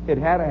happened. It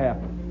had to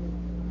happen.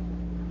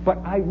 But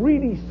I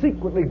really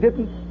secretly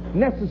didn't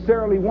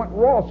necessarily want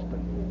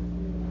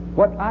Ralston.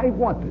 What I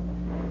wanted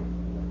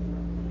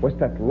was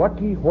that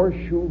lucky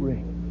horseshoe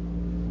ring.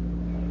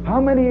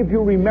 How many of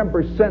you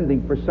remember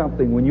sending for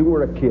something when you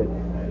were a kid?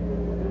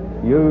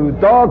 You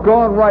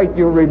doggone right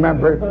you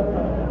remember.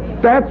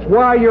 That's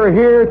why you're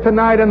here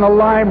tonight in the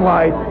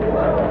limelight.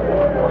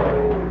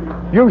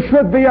 You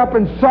should be up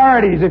in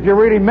Sardi's if you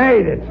really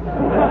made it.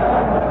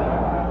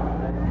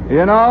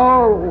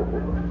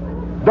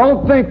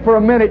 Don't think for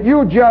a minute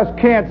you just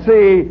can't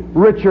see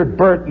Richard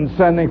Burton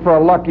sending for a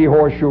lucky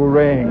horseshoe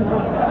ring.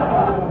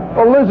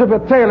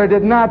 Elizabeth Taylor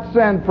did not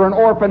send for an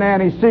Orphan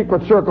Annie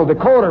Secret Circle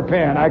decoder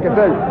pin, I can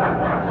tell you.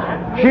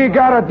 She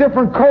got a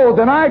different code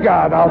than I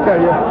got, I'll tell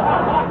you.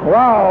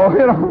 Wow,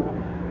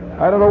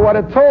 I don't know what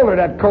it told her,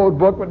 that code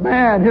book, but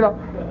man,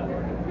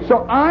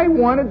 So I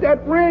wanted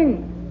that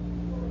ring.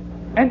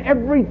 And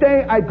every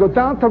day I'd go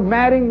down to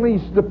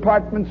Mattingly's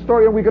department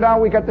store, and we go down,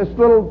 we got this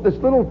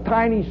little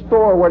tiny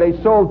store where they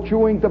sold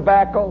chewing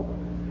tobacco.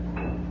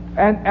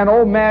 And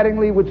old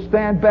Mattingly would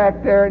stand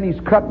back there, and he's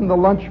cutting the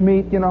lunch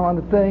meat, on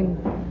the thing.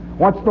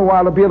 Once in a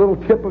while, there'd be a little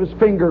tip of his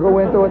finger go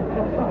into it.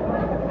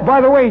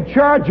 By the way, he'd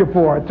charge you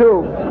for it,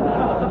 too.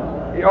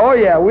 Oh,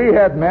 yeah, we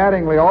had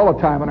Mattingly all the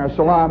time in our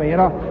salami,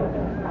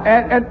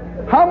 And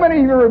how many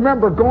of you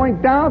remember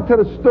going down to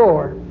the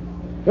store,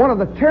 one of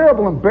the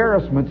terrible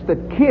embarrassments that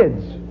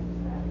kids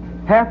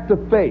have to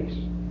face,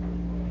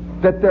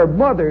 that their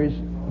mothers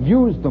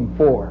use them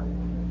for?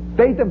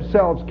 They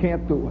themselves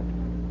can't do it.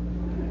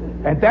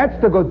 And that's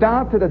to go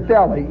down to the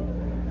deli,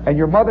 and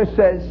your mother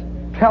says,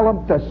 tell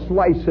them to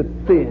slice it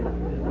thin.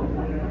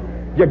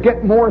 You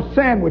get more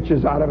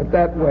sandwiches out of it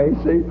that way,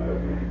 see?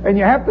 And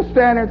you have to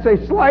stand there and say,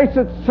 slice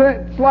it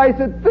thin,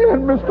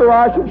 Mr.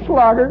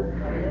 Oschenschlager.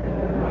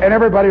 And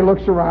everybody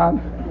looks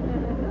around.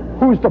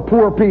 Who's the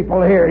poor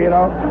people here,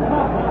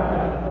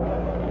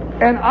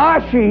 And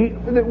Oshie,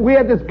 we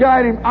had this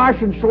guy named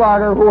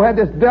Oschenschlager who had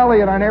this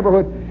deli in our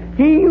neighborhood.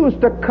 He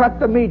used to cut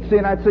the meat, see,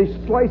 and I'd say,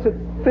 slice it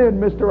thin,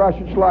 Mr.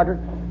 Oschenschlager.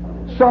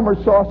 Summer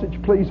sausage,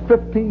 please,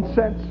 15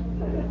 cents.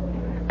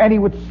 And he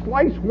would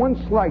slice one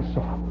slice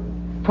off.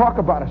 Talk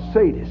about a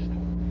sadist.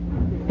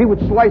 He would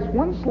slice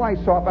one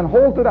slice off and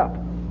hold it up.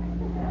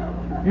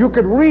 You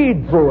could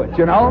read through it,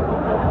 He'd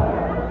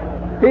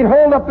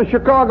hold up the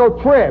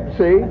Chicago Trib,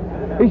 see?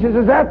 He says,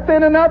 is that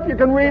thin enough? You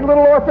can read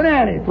Little Orphan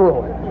Annie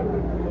through it.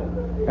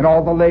 And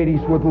all the ladies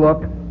would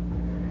look.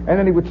 And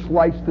then he would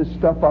slice this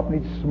stuff up,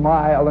 and he'd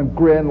smile and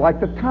grin like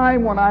the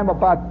time when I'm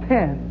about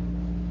 10.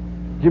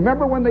 Do you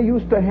remember when they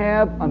used to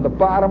have on the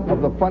bottom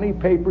of the funny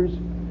papers,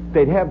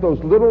 they'd have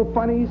those little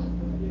funnies?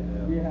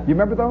 Yeah. You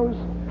remember those?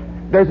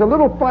 There's a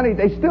little funny,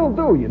 they still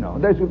do,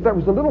 There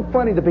was a little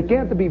funny that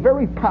began to be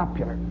very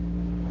popular.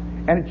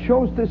 And it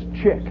shows this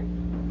chick.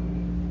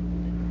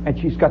 And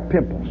she's got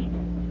pimples.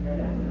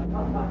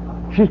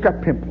 She's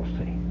got pimples,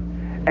 see.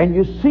 And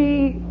you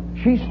see,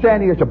 she's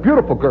standing there. It's a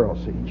beautiful girl,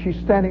 see. She's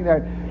standing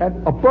there.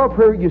 And above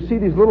her, you see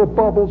these little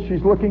bubbles.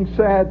 She's looking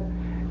sad.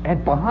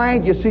 And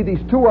behind, you see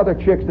these two other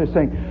chicks. They're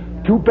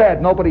saying, too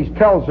bad nobody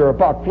tells her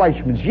about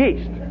Fleischmann's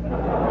yeast.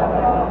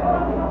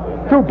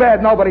 Too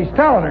bad nobody's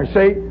telling her,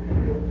 see.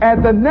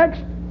 And the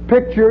next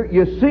picture,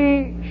 you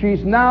see,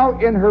 she's now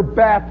in her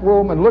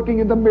bathroom and looking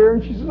in the mirror.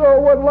 And she says, oh,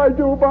 what'll I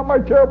do about my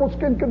terrible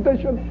skin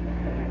condition?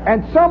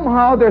 And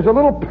somehow there's a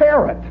little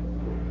parrot.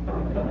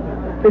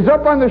 He's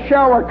up on the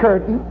shower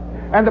curtain,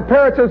 and the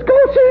parrot says, go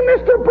see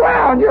Mr.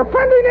 Brown, your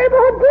friendly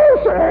neighborhood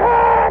grocer.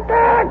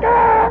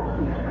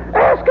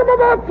 Ask him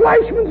about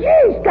Fleischmann's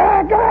yeast.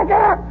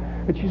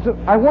 And she said,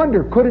 I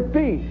wonder, could it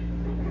be?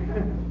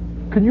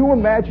 Can you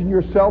imagine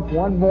yourself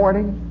one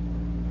morning,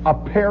 a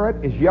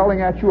parrot is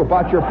yelling at you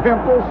about your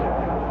pimples?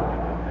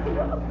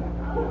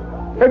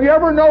 Have you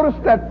ever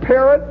noticed that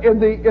parrot in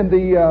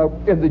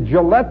the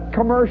Gillette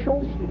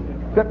commercials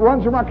that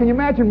runs around? Can you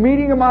imagine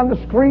meeting him on the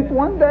street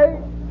one day?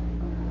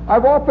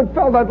 I've often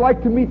felt I'd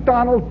like to meet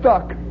Donald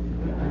Duck.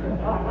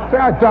 Say,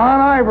 Don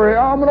Ivory,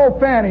 I'm an old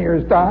fan of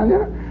yours,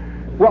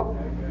 Don. Well,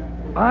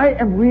 I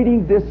am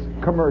reading this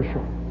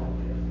commercial,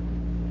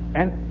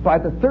 and by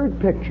the third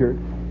picture,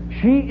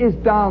 she is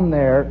down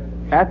there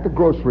at the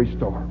grocery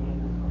store.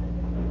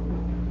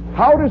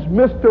 How does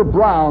Mr.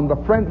 Brown, the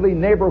friendly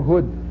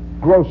neighborhood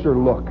grocer,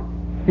 look?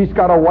 He's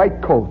got a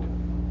white coat,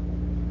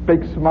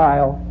 big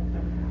smile,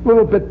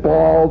 little bit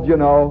bald,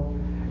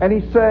 And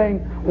he's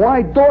saying,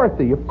 "Why,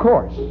 Dorothy, of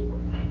course.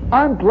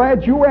 I'm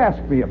glad you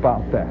asked me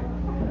about that.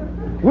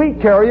 We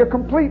carry a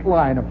complete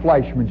line of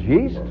Fleischmann's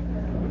yeast,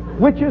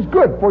 which is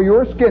good for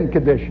your skin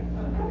condition."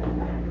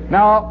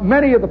 Now,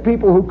 many of the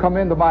people who come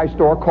into my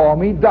store call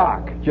me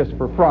Doc, just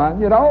for fun,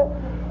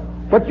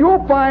 But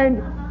you'll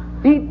find,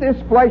 eat this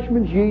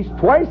Fleischmann's yeast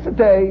twice a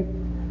day,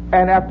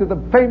 and after the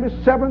famous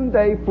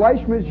 7-day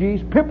Fleischmann's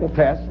yeast pimple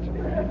test,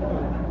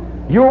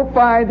 you'll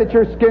find that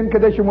your skin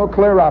condition will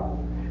clear up.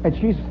 And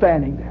she's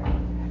standing there.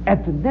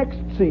 At the next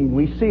scene,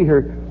 we see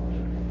her,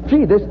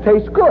 "Gee, this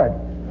tastes good.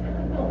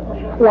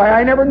 Why,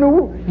 I never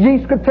knew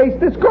yeast could taste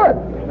this good.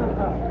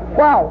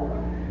 Wow."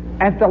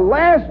 At the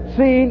last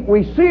scene,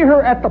 we see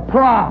her at the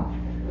prom.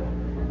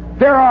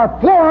 There are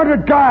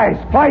 400 guys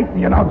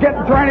fighting,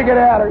 trying to get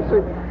at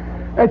her.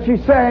 And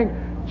she's saying,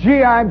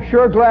 "Gee, I'm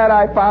sure glad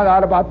I found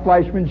out about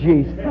Fleischmann's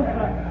yeast."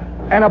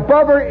 And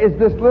above her is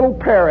this little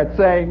parrot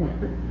saying,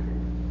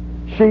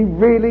 "She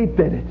really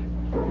did it."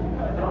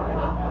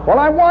 Well,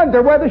 I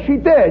wonder whether she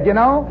did,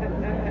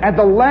 And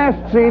the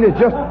last scene is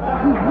just...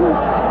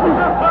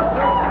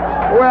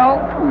 Well...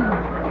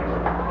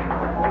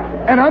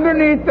 And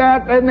underneath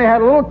that, then they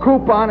had a little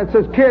coupon. It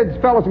says, "Kids,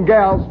 fellas and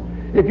gals,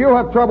 if you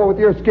have trouble with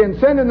your skin,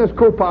 send in this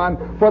coupon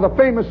for the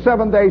famous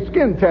 7-day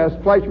skin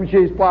test, Fleischmann's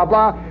yeast, blah,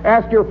 blah.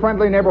 Ask your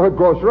friendly neighborhood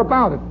grocer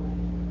about it."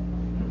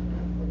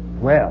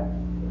 Well,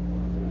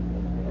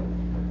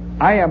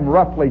 I am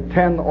roughly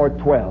 10 or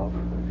 12,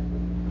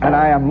 and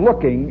I am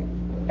looking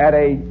at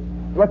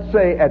let's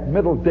say at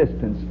middle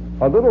distance,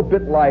 a little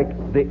bit like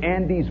the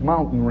Andes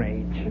mountain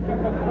range.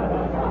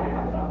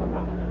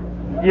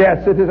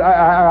 Yes, it is.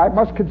 I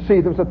must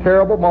concede there was a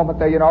terrible moment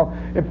there,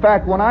 In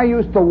fact, when I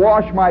used to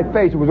wash my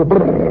face, it was a...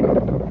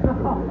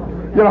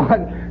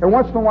 and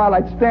once in a while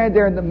I'd stand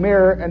there in the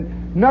mirror,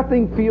 and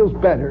nothing feels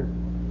better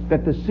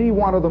than to see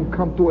one of them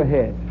come to a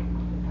head.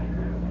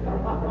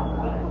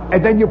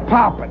 And then you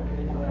pop it.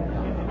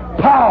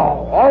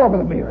 Pow! All over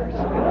the mirrors.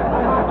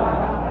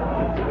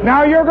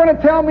 Now you're going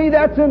to tell me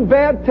that's in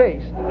bad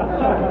taste.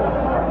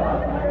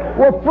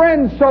 Well,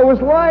 friends, so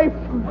is life.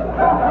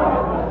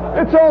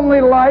 It's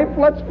only life,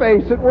 let's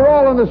face it. We're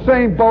all in the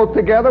same boat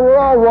together. We're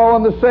all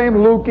rowing the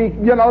same leaky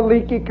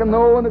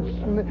canoe.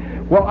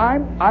 And well, I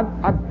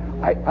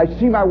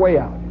see my way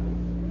out.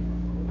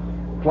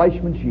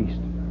 Fleischmann's yeast.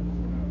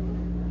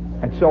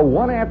 And so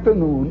one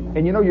afternoon,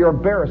 and you're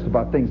embarrassed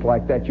about things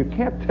like that. You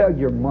can't tell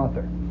your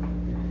mother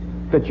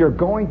that you're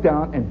going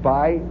down and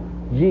buy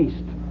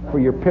yeast for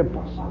your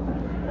pimples.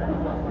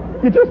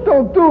 You just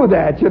don't do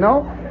that,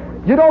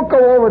 You don't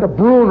go over to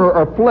Bruner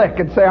or Flick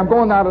and say, "I'm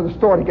going out of the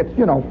store to get,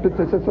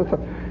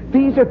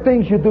 These are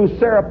things you do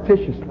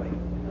surreptitiously.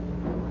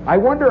 I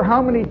wonder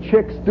how many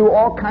chicks do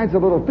all kinds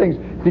of little things.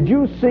 Did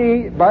you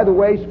see, by the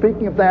way,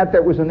 speaking of that,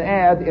 there was an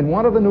ad in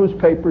one of the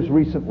newspapers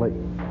recently,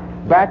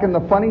 back in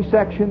the funny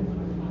section,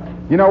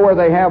 where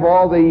they have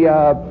all the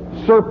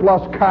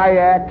surplus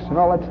kayaks and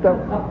all that stuff?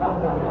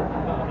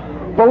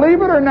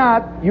 Believe it or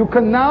not, you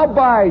can now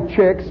buy,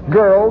 chicks,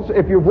 girls,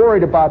 if you're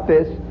worried about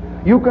this,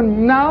 you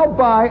can now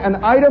buy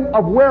an item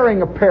of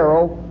wearing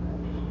apparel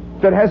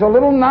that has a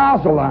little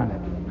nozzle on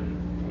it,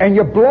 and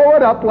you blow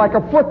it up like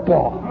a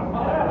football.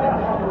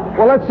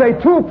 Well, let's say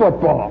 2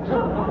 footballs.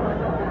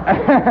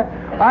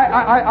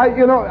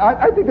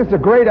 I think it's a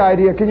great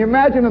idea. Can you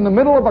imagine in the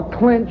middle of a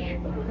clinch,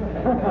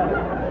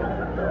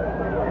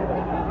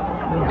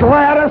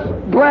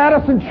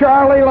 Gladys and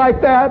Charlie like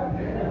that,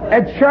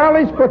 and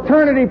Charlie's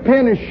fraternity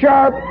pin is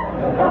sharp,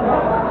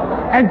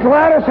 and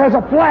Gladys has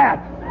a flat.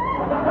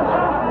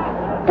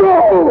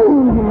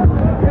 Boom!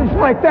 It's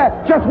like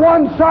that. Just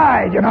one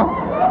side,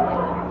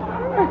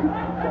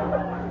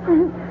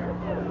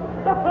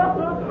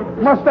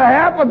 Must have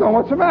happened, though.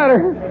 What's the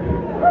matter?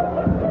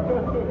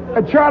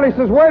 And Charlie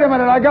says, "Wait a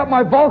minute, I got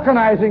my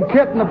vulcanizing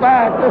kit in the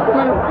back. Just a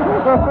minute."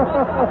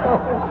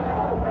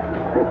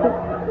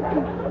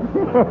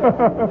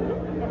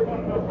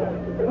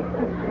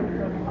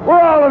 We're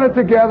all in it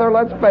together,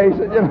 let's face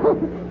it,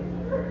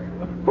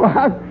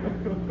 Well,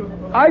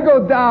 I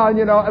go down,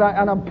 and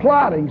I'm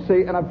plotting,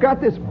 see, and I've got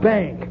this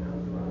bank.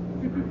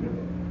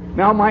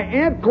 Now, my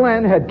Aunt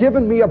Glenn had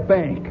given me a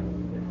bank.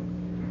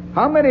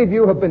 How many of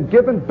you have been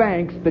given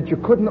banks that you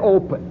couldn't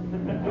open?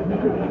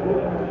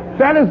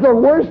 That is the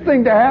worst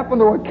thing to happen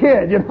to a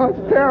kid,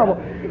 it's terrible.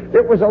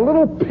 It was a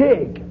little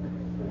pig.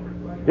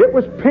 It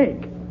was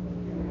pink.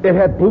 It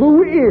had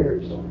blue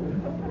ears.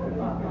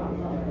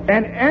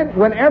 And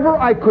whenever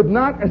I could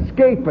not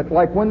escape it,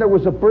 like when there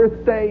was a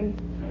birthday,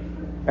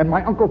 and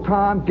my Uncle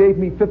Tom gave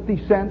me 50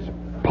 cents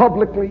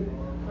publicly,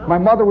 my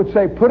mother would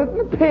say, "Put it in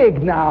the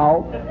pig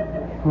now."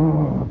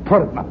 Oh,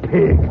 put it in the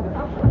pig.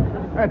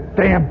 That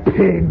damn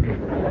pig.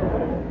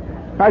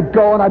 I'd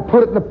go and I'd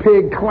put it in the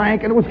pig,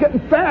 clank, and it was getting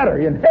fatter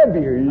and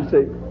heavier, you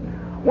see.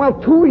 Well,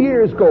 2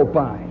 years go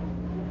by.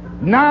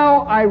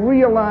 Now I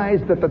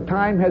realize that the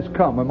time has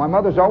come. And my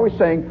mother's always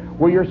saying,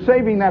 "Well, you're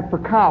saving that for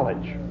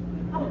college."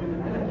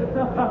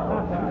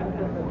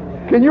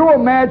 Can you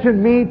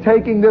imagine me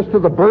taking this to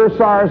the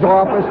bursar's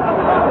office?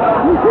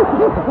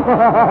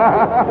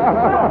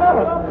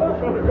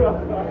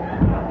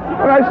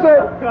 And I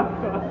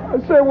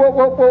say,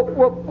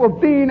 well,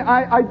 Dean,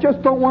 I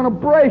just don't want to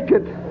break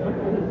it.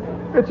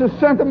 It's a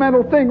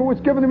sentimental thing. It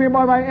was given to me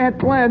by my Aunt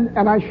Glenn,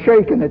 and I'm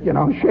shaking it,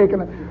 shaking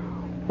it.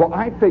 Well,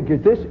 I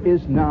figured this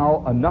is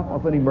now enough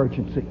of an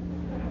emergency.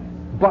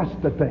 Bust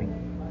the thing.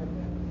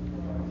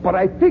 But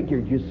I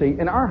figured, you see,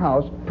 in our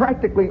house,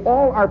 practically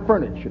all our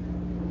furniture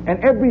and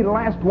every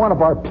last one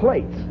of our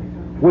plates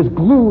was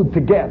glued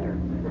together.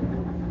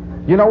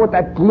 You know what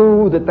that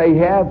glue that they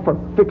have for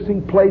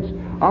fixing plates?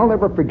 I'll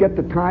never forget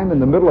the time in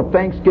the middle of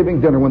Thanksgiving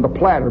dinner when the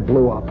platter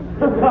blew up.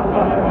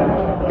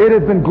 It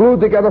had been glued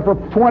together for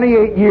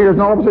 28 years,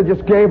 and all of a sudden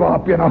just gave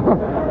up,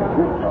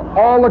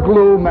 All the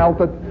glue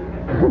melted.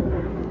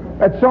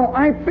 And so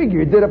I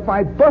figured that if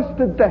I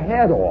busted the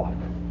head off,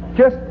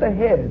 just the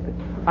head,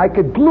 I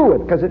could glue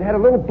it because it had a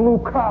little blue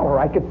collar.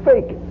 I could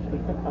fake it.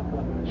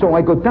 So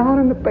I go down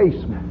in the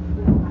basement,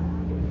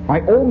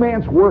 my old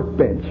man's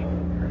workbench,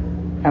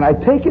 and I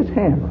take his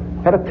hammer,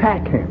 had a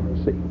tack hammer,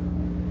 see,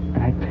 and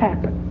I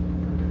tap it.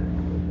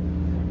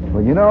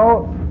 Well,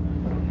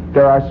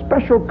 there are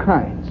special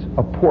kinds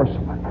of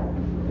porcelain.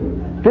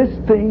 This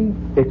thing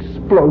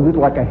exploded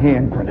like a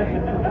hand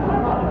grenade.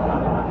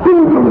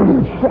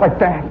 Like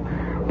that.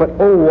 But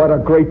oh, what a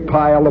great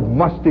pile of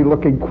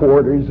musty-looking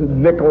quarters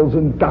and nickels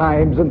and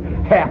dimes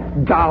and $half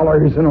and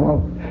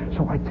all.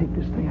 So I take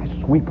this thing, I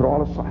sweep it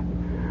all aside.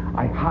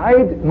 I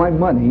hide my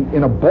money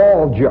in a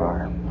ball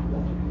jar,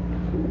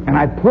 and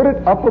I put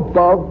it up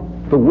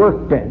above the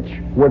workbench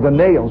where the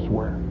nails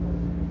were.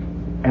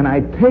 And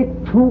I take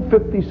 2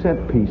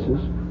 50-cent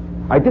pieces.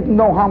 I didn't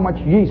know how much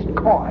yeast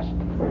cost.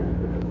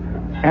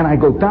 And I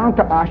go down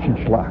to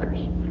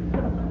Oschenschlager's.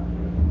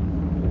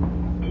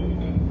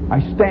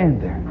 I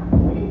stand there.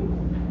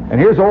 And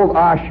here's old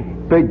Oshy,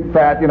 big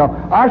fat,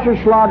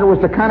 Oschenschlager was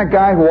the kind of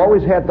guy who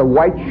always had the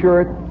white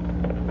shirt.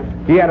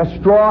 He had a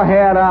straw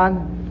hat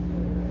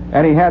on,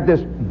 and he had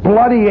this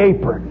bloody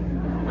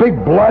apron,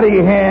 big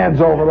bloody hands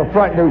over the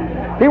front.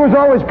 He was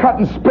always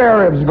cutting spare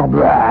ribs and going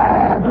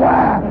blah,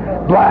 blah,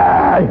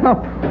 blah.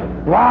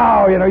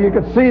 Wow, you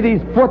could see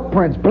these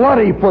footprints,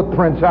 bloody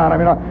footprints on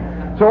him,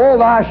 So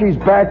old Oshy's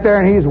back there,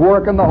 and he's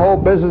working the whole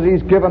business.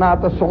 He's giving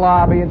out the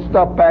salami and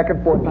stuff back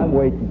and forth, and I'm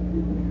waiting.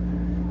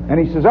 And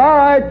he says, all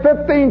right,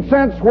 15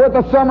 cents worth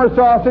of summer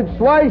sausage,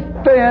 sliced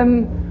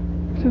thin.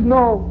 He says,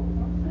 no.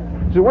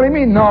 He says, what do you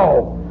mean,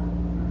 no?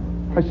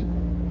 I said,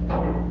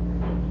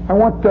 I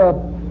want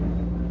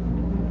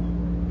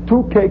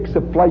 2 cakes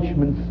of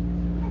Fleischmann's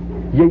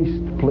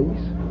yeast,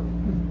 please.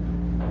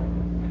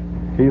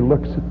 He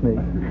looks at me.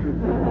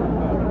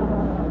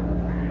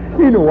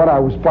 He knew what I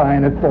was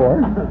buying it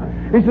for.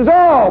 He says,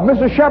 oh,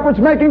 Mrs. Shepherd's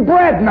making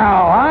bread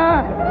now,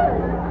 huh?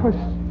 I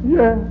said,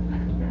 yeah.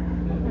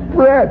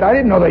 Bread. I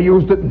didn't know they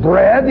used it in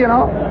bread, I didn't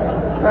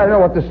know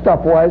what this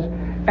stuff was.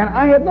 And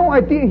I had no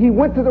idea. He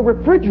went to the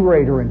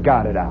refrigerator and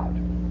got it out.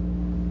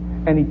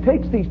 And he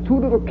takes these 2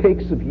 little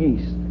cakes of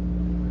yeast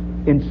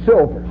in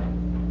silver.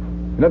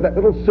 That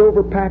little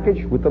silver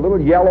package with the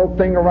little yellow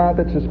thing around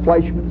it that says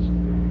Fleischmann's?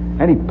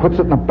 And he puts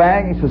it in a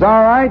bag. He says,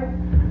 all right,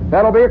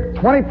 that'll be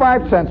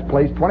 25 cents,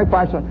 please.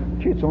 25 cents.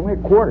 Gee, it's only a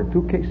quarter.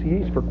 2 cakes of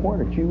yeast for a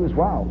quarter. Gee whiz,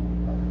 wow.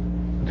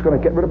 It's going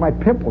to get rid of my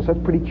pimples. That's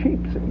pretty cheap,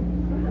 see?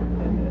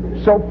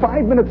 So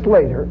 5 minutes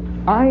later,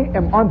 I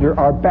am under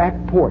our back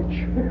porch.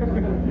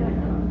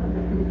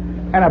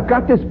 And I've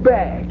got this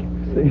bag,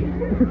 see?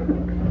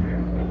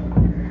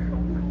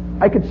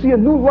 I could see a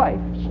new life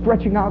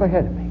stretching out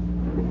ahead of me.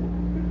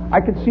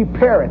 I could see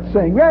parrots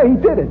saying, yeah, he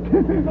did it.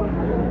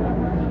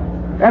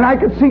 And I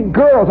could see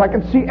girls. I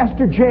could see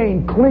Esther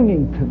Jane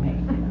clinging to me.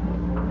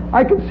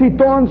 I could see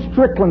Dawn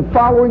Strickland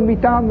following me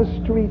down the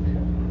street.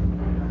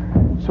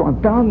 So I'm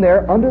down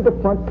there under the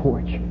front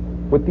porch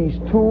with these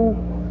 2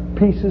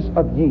 pieces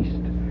of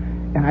yeast,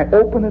 and I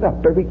open it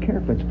up very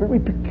carefully. It's very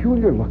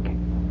peculiar looking.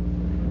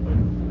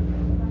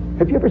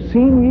 Have you ever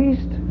seen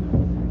yeast?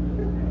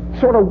 It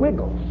sort of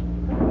wiggles.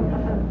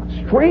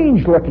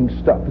 Strange looking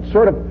stuff. It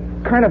sort of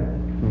kind of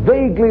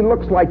vaguely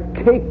looks like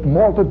caked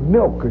malted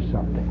milk or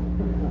something.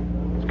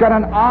 It's got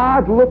an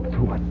odd look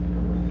to it.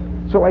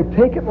 So I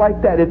take it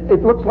like that.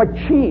 It looks like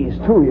cheese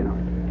too,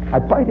 I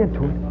bite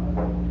into it.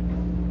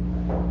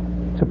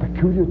 It's a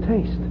peculiar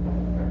taste.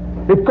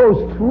 It goes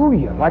through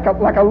you like a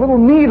little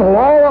needle,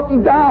 all up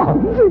and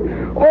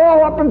down,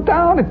 all up and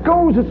down. It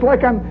goes. It's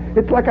like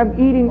I'm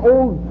eating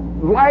old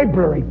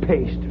library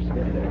paste or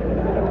something.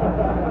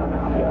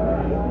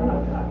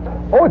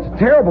 Oh, it's a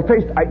terrible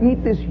taste. I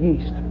eat this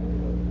yeast.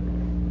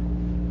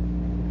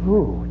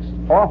 Ooh, it's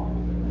awful.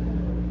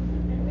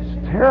 It's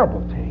a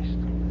terrible taste.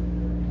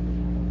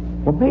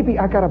 Well, maybe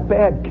I got a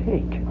bad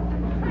cake.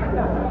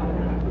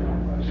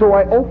 So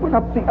I open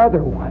up the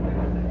other one.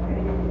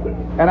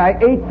 And I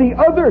ate the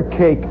other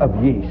cake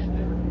of yeast.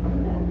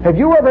 Have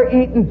you ever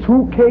eaten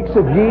 2 cakes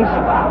of yeast?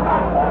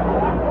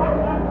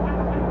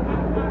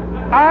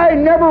 I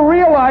never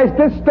realized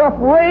this stuff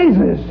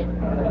raises.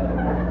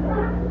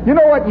 You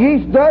know what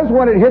yeast does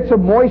when it hits a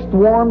moist,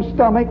 warm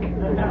stomach?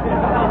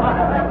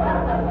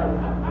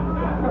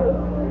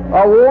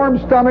 A warm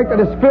stomach that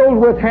is filled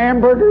with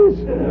hamburgers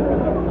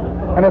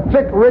and a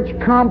thick, rich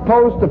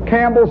compost of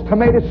Campbell's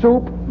tomato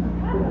soup.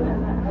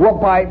 Well,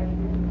 by,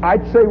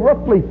 I'd say,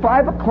 roughly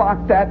 5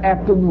 o'clock that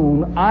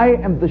afternoon, I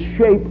am the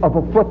shape of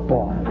a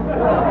football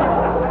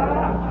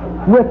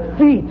with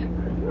feet.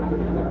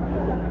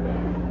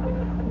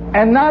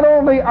 And not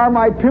only are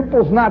my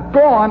pimples not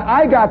gone,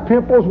 I got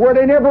pimples where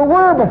they never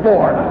were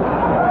before.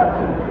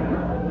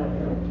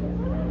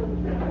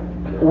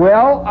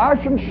 Well,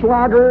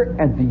 Aschenschlager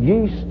and the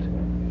yeast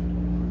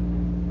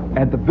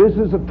and the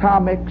business of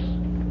Tomix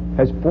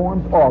has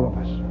formed all of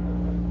us.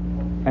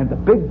 And the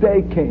big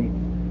day came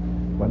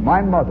when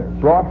my mother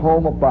brought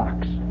home a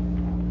box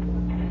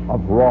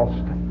of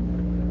Ralston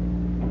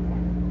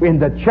in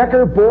the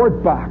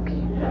checkerboard box.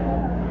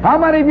 How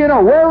many of you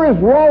know, where is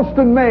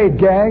Ralston made,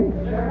 gang?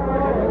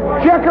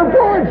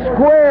 Checkerboard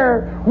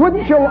Square.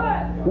 Wouldn't you?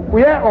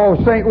 Yeah, oh,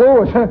 St.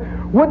 Louis.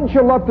 Wouldn't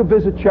you love to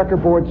visit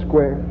Checkerboard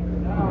Square?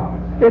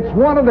 It's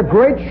one of the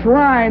great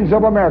shrines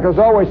of America. There's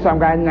always some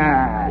guy,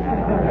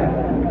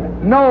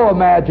 no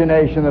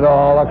imagination at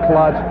all, a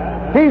klutz.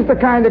 He's the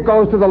kind that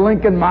goes to the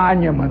Lincoln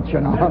Monument, you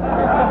know.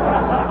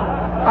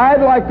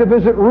 I'd like to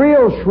visit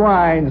real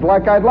shrines,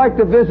 like I'd like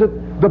to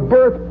visit the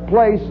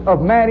birthplace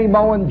of Manny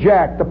Moe and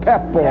Jack, the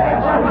Pep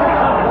Boys.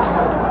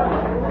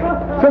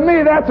 To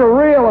me, that's a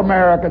real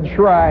American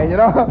shrine, you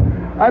know.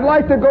 I'd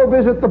like to go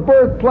visit the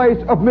birthplace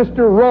of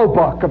Mr.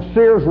 Roebuck of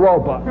Sears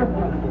Roebuck.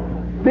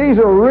 These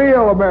are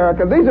real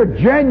American. These are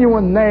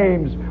genuine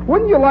names.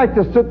 Wouldn't you like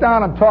to sit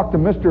down and talk to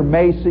Mr.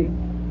 Macy?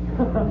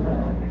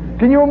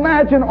 Can you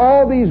imagine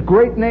all these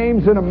great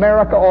names in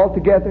America all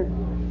together?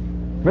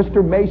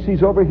 Mr.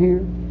 Macy's over here,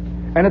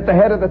 and at the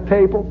head of the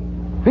table,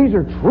 these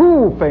are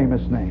true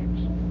famous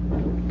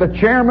names. The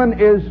chairman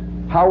is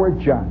Howard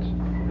Johnson.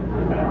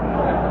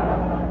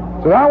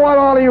 So I want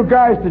all of you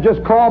guys to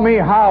just call me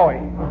Howie.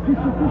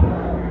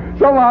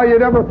 Somehow you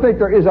never think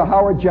there is a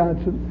Howard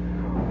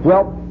Johnson.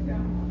 Well,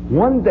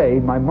 one day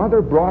my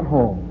mother brought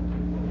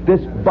home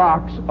this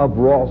box of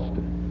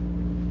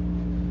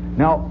Ralston.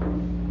 Now,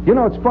 you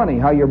know, it's funny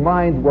how your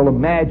mind will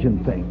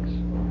imagine things.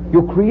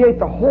 You'll create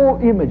the whole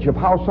image of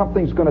how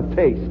something's going to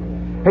taste.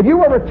 Have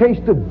you ever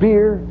tasted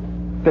beer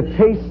that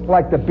tastes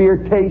like the beer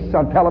tastes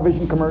on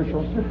television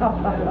commercials?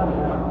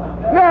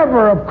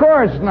 Never, of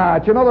course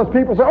not. You know, those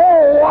people say,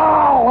 oh,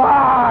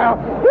 wow,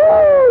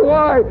 woo,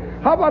 why?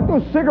 How about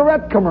those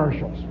cigarette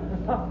commercials?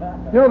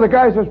 You know, the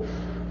guy says,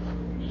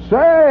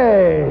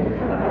 say.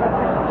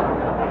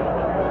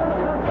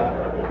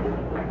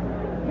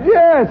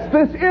 Yes,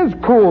 this is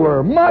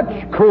cooler,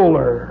 much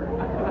cooler.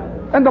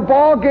 And the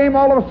ball game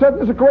all of a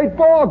sudden is a great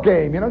ball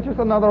game. You know, just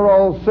another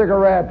old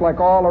cigarette like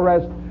all the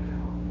rest.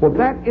 Well,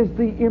 that is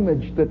the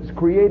image that's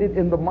created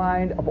in the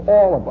mind of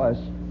all of us,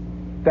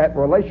 that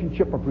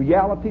relationship of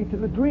reality to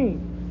the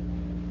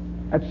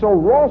dream. And so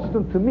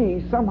Ralston, to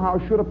me, somehow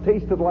should have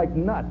tasted like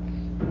nuts.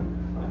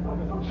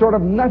 Sort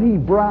of nutty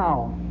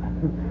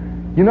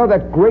brown. You know,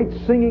 that great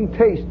singing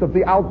taste of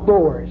the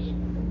outdoors.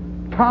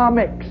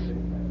 Tomix.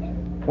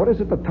 What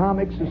is it that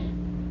Tomix is?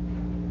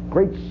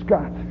 Great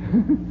Scott.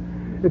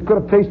 It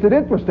could have tasted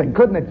interesting,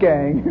 couldn't it,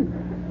 gang?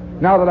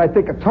 Now that I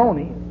think of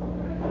Tony.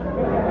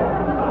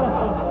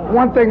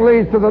 One thing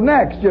leads to the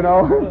next, you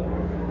know.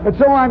 And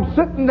so I'm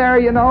sitting there,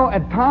 you know,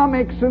 and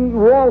Tomix and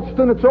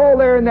Ralston, it's all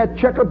there in that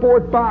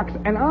checkerboard box.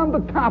 And on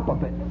the top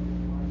of it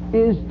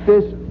is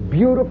this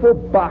beautiful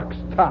box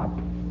top.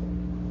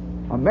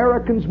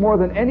 Americans, more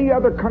than any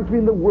other country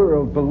in the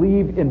world,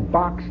 believe in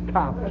box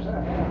tops.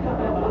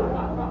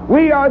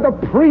 We are the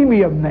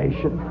premium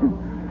nation.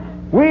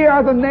 We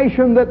are the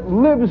nation that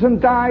lives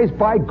and dies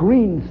by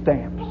green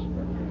stamps.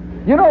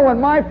 You know, when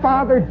my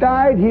father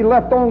died, he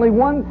left only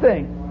one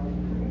thing.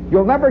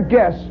 You'll never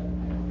guess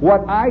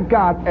what I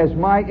got as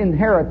my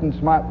inheritance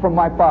from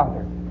my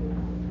father.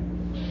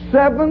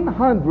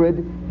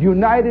 700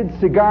 United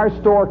Cigar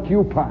Store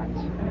coupons.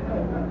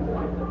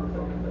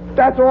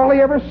 That's all he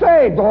ever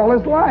saved all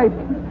his life.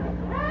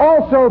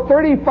 Also,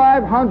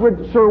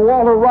 3,500 Sir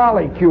Walter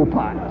Raleigh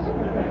coupons.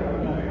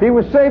 He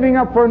was saving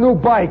up for a new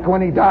bike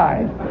when he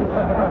died.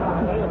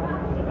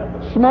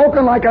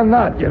 Smoking like a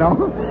nut, you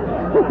know.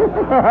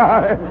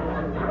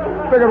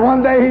 Figured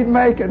one day he'd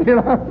make it, you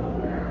know.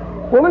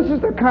 Well, this is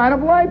the kind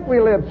of life we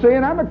live. See,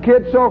 and I'm a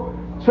kid, so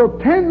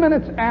 10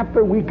 minutes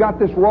after we got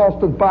this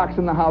Ralston box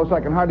in the house, I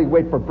can hardly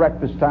wait for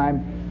breakfast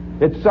time.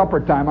 It's supper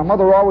time. My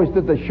mother always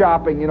did the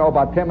shopping, you know,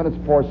 about 10 minutes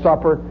before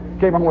supper.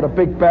 Came home with a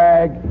big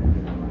bag.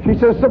 She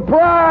says,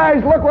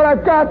 surprise, look what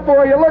I've got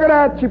for you. Look at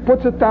that. She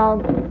puts it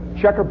down.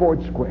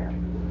 Checkerboard Square.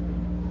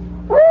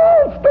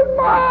 Ralston,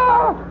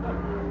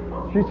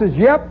 Ma! She says,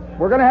 yep,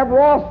 we're going to have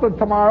Ralston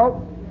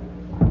tomorrow.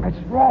 I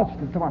said,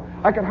 Ralston tomorrow.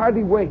 I could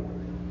hardly wait.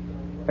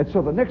 And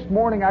so the next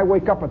morning I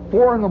wake up at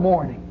 4 in the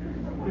morning.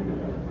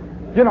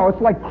 You know,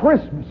 it's like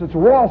Christmas. It's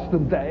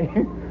Ralston Day.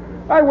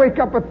 I wake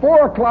up at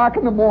 4 o'clock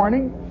in the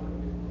morning.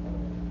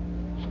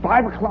 It's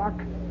 5 o'clock,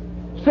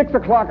 6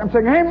 o'clock. I'm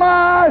saying, hey,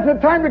 Ma, is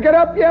it time to get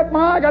up yet,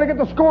 Ma? I got to get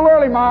to school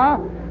early, Ma.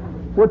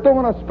 We're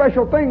doing a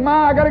special thing,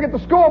 Ma. I got to get to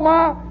school,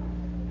 Ma.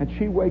 And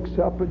she wakes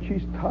up and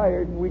she's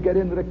tired, and we get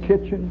into the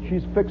kitchen.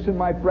 She's fixing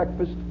my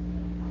breakfast,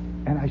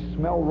 and I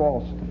smell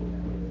Ralston.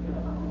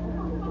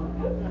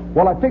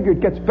 Well, I figure it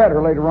gets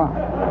better later on.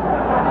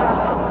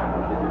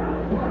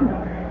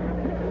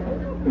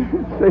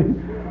 See,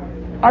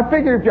 I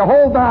figure if you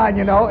hold on,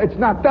 it's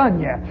not done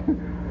yet.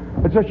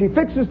 And so she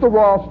fixes the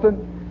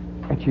Ralston,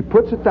 and she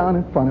puts it down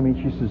in front of me.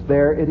 She says,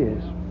 there it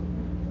is.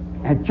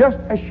 And just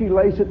as she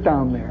lays it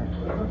down there,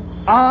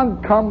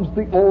 on comes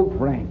the old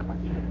Wrangler.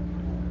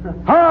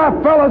 Hi,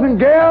 fellas and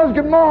gals,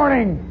 good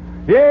morning.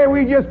 Yeah,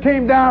 we just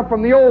came down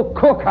from the old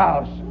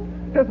cookhouse.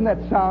 Isn't that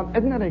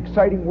an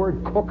exciting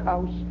word,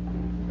 cookhouse?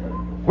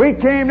 We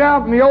came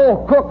down from the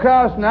old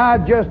cookhouse, now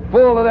just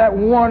full of that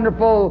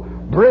wonderful,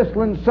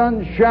 bristling,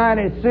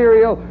 sunshiny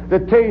cereal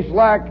that tastes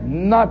like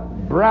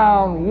nut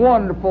brown,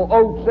 wonderful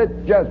oats.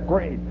 It's just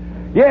great.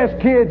 Yes,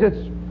 kids,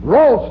 it's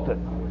roasted.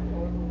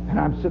 And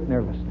I'm sitting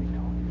there listening to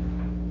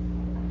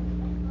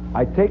it.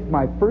 I take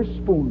my first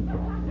spoonful,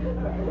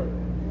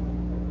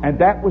 and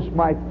that was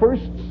my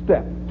first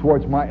step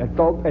towards my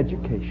adult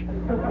education.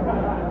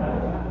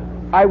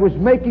 I was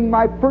making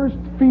my first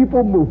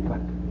feeble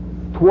movement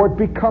toward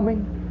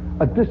becoming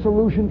a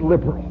disillusioned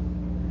liberal.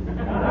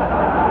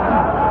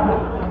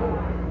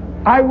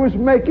 I was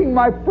making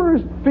my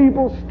first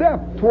feeble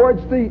step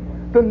towards the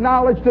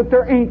knowledge that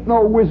there ain't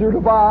no Wizard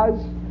of Oz.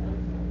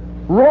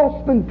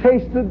 Ralston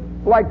tasted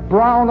like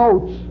brown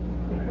oats.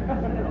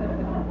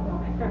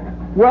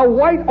 Well,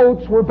 white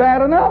oats were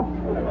bad enough.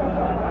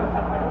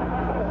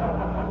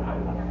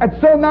 And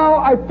so now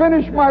I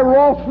finish my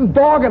Ralston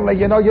doggedly.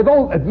 You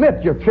don't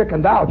admit you're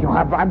chickened out.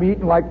 I'm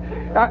eating like...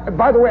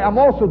 by the way, I'm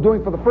also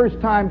doing for the first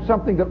time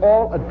something that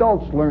all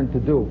adults learn to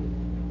do.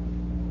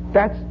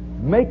 That's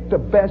make the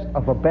best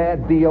of a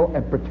bad deal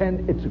and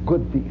pretend it's a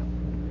good deal.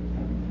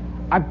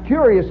 I'm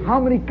curious how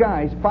many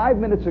guys, 5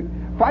 minutes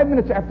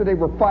after they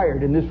were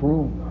fired in this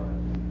room,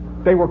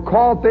 they were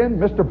called in.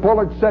 Mr.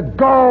 Bullard said,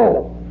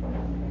 go!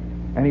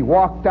 And he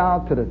walked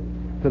down to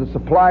the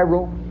supply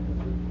room,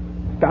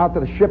 down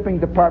to the shipping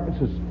department,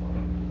 says,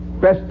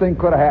 best thing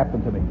could have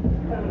happened to me.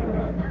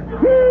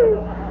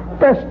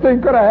 Best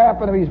thing could have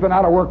happened to me. He's been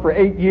out of work for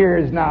 8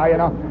 years now,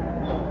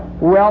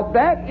 Well,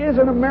 that is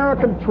an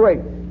American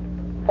trait.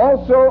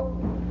 Also,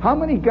 how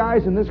many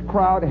guys in this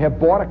crowd have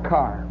bought a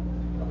car,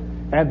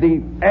 and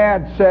the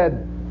ad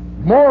said,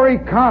 more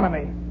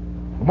economy,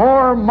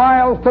 more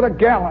miles to the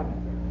gallon.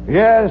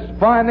 Yes,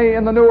 finally,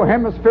 in the new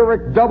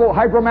hemispheric double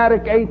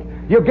hydromatic 8,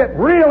 you'll get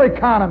real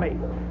economy.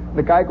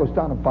 The guy goes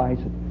down and buys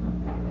it.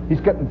 He's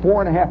getting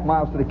 4.5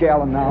 miles to the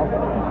gallon now.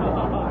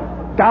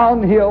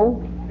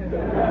 Downhill,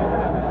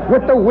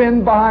 with the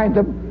wind behind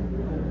him.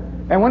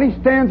 And when he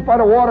stands by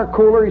the water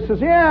cooler, he says,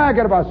 yeah, I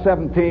got about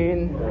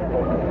 17.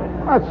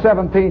 About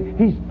 17.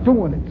 He's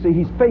doing it. See,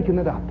 he's faking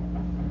it up.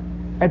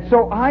 And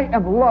so I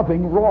am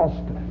loving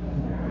Ralston.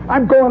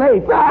 I'm going,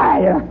 hey,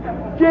 yeah,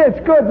 it's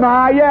good,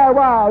 Ma. Yeah,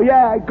 wow,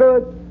 yeah,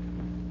 good.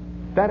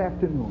 That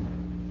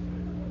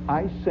afternoon,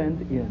 I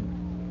send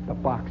in the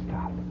box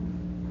top.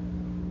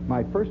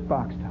 My first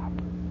box top.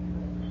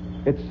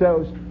 It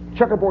says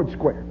Checkerboard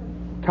Square,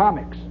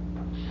 Comics,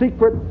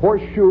 Secret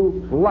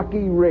Horseshoe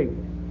Lucky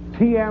Ring,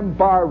 TM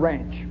Bar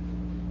Ranch.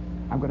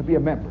 I'm going to be a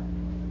member.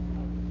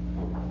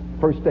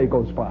 First day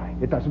goes by.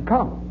 It doesn't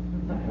come.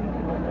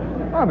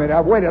 I mean,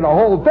 I've waited a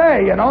whole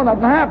day,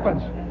 nothing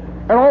happens.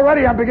 And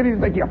already I'm beginning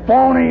to think you're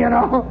phony,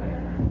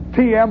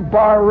 TM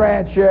Bar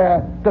Ranch,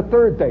 yeah. The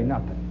third day,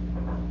 nothing.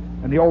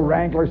 And the old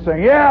Wrangler's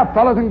saying, yeah,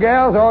 fellas and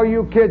gals, all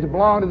you kids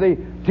belong to the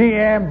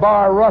TM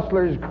Bar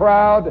Rustlers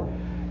crowd.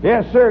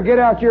 Yes, sir, get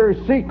out your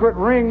secret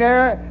ring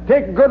there.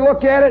 Take a good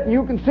look at it, and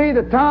you can see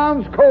that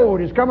Tom's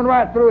code is coming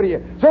right through to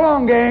you. So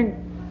long, gang.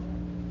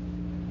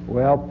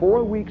 Well,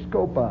 4 weeks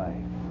go by.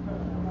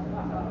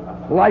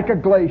 Like a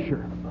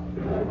glacier.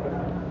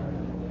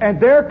 And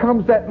there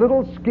comes that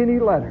little skinny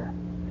letter.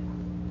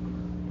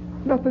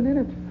 Nothing in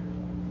it.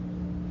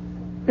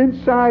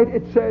 Inside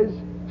it says,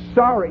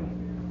 sorry.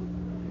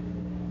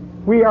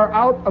 We are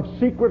out of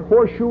secret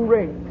horseshoe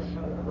rings.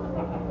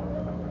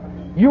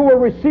 You will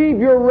receive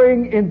your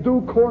ring in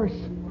due course.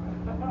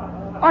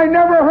 I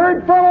never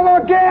heard from him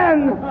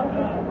again.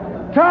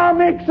 Tom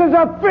Hicks is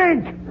a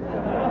fink.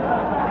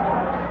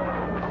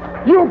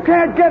 You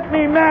can't get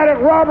me mad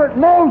at Robert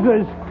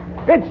Moses.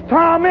 It's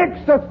Tom Hicks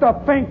that's the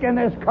fink in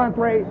this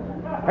country.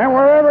 And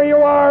wherever you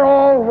are,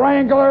 old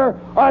Wrangler,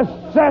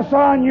 assess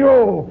on you.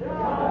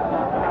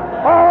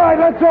 All right,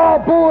 let's all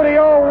boo the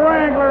old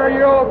Wrangler,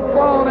 you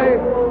phony.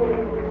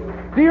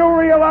 Do you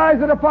realize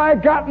that if I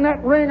had gotten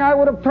that ring, I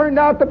would have turned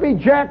out to be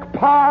Jack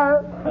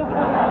Parr?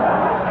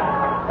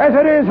 As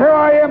it is, here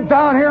I am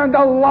down here in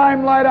the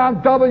limelight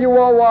on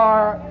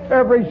WOR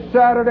every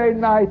Saturday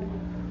night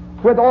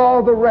with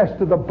all the rest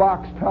of the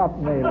box top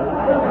nailers.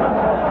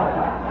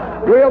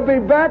 We'll be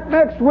back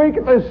next week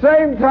at the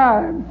same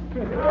time.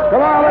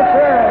 Come on, let's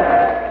hear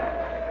it.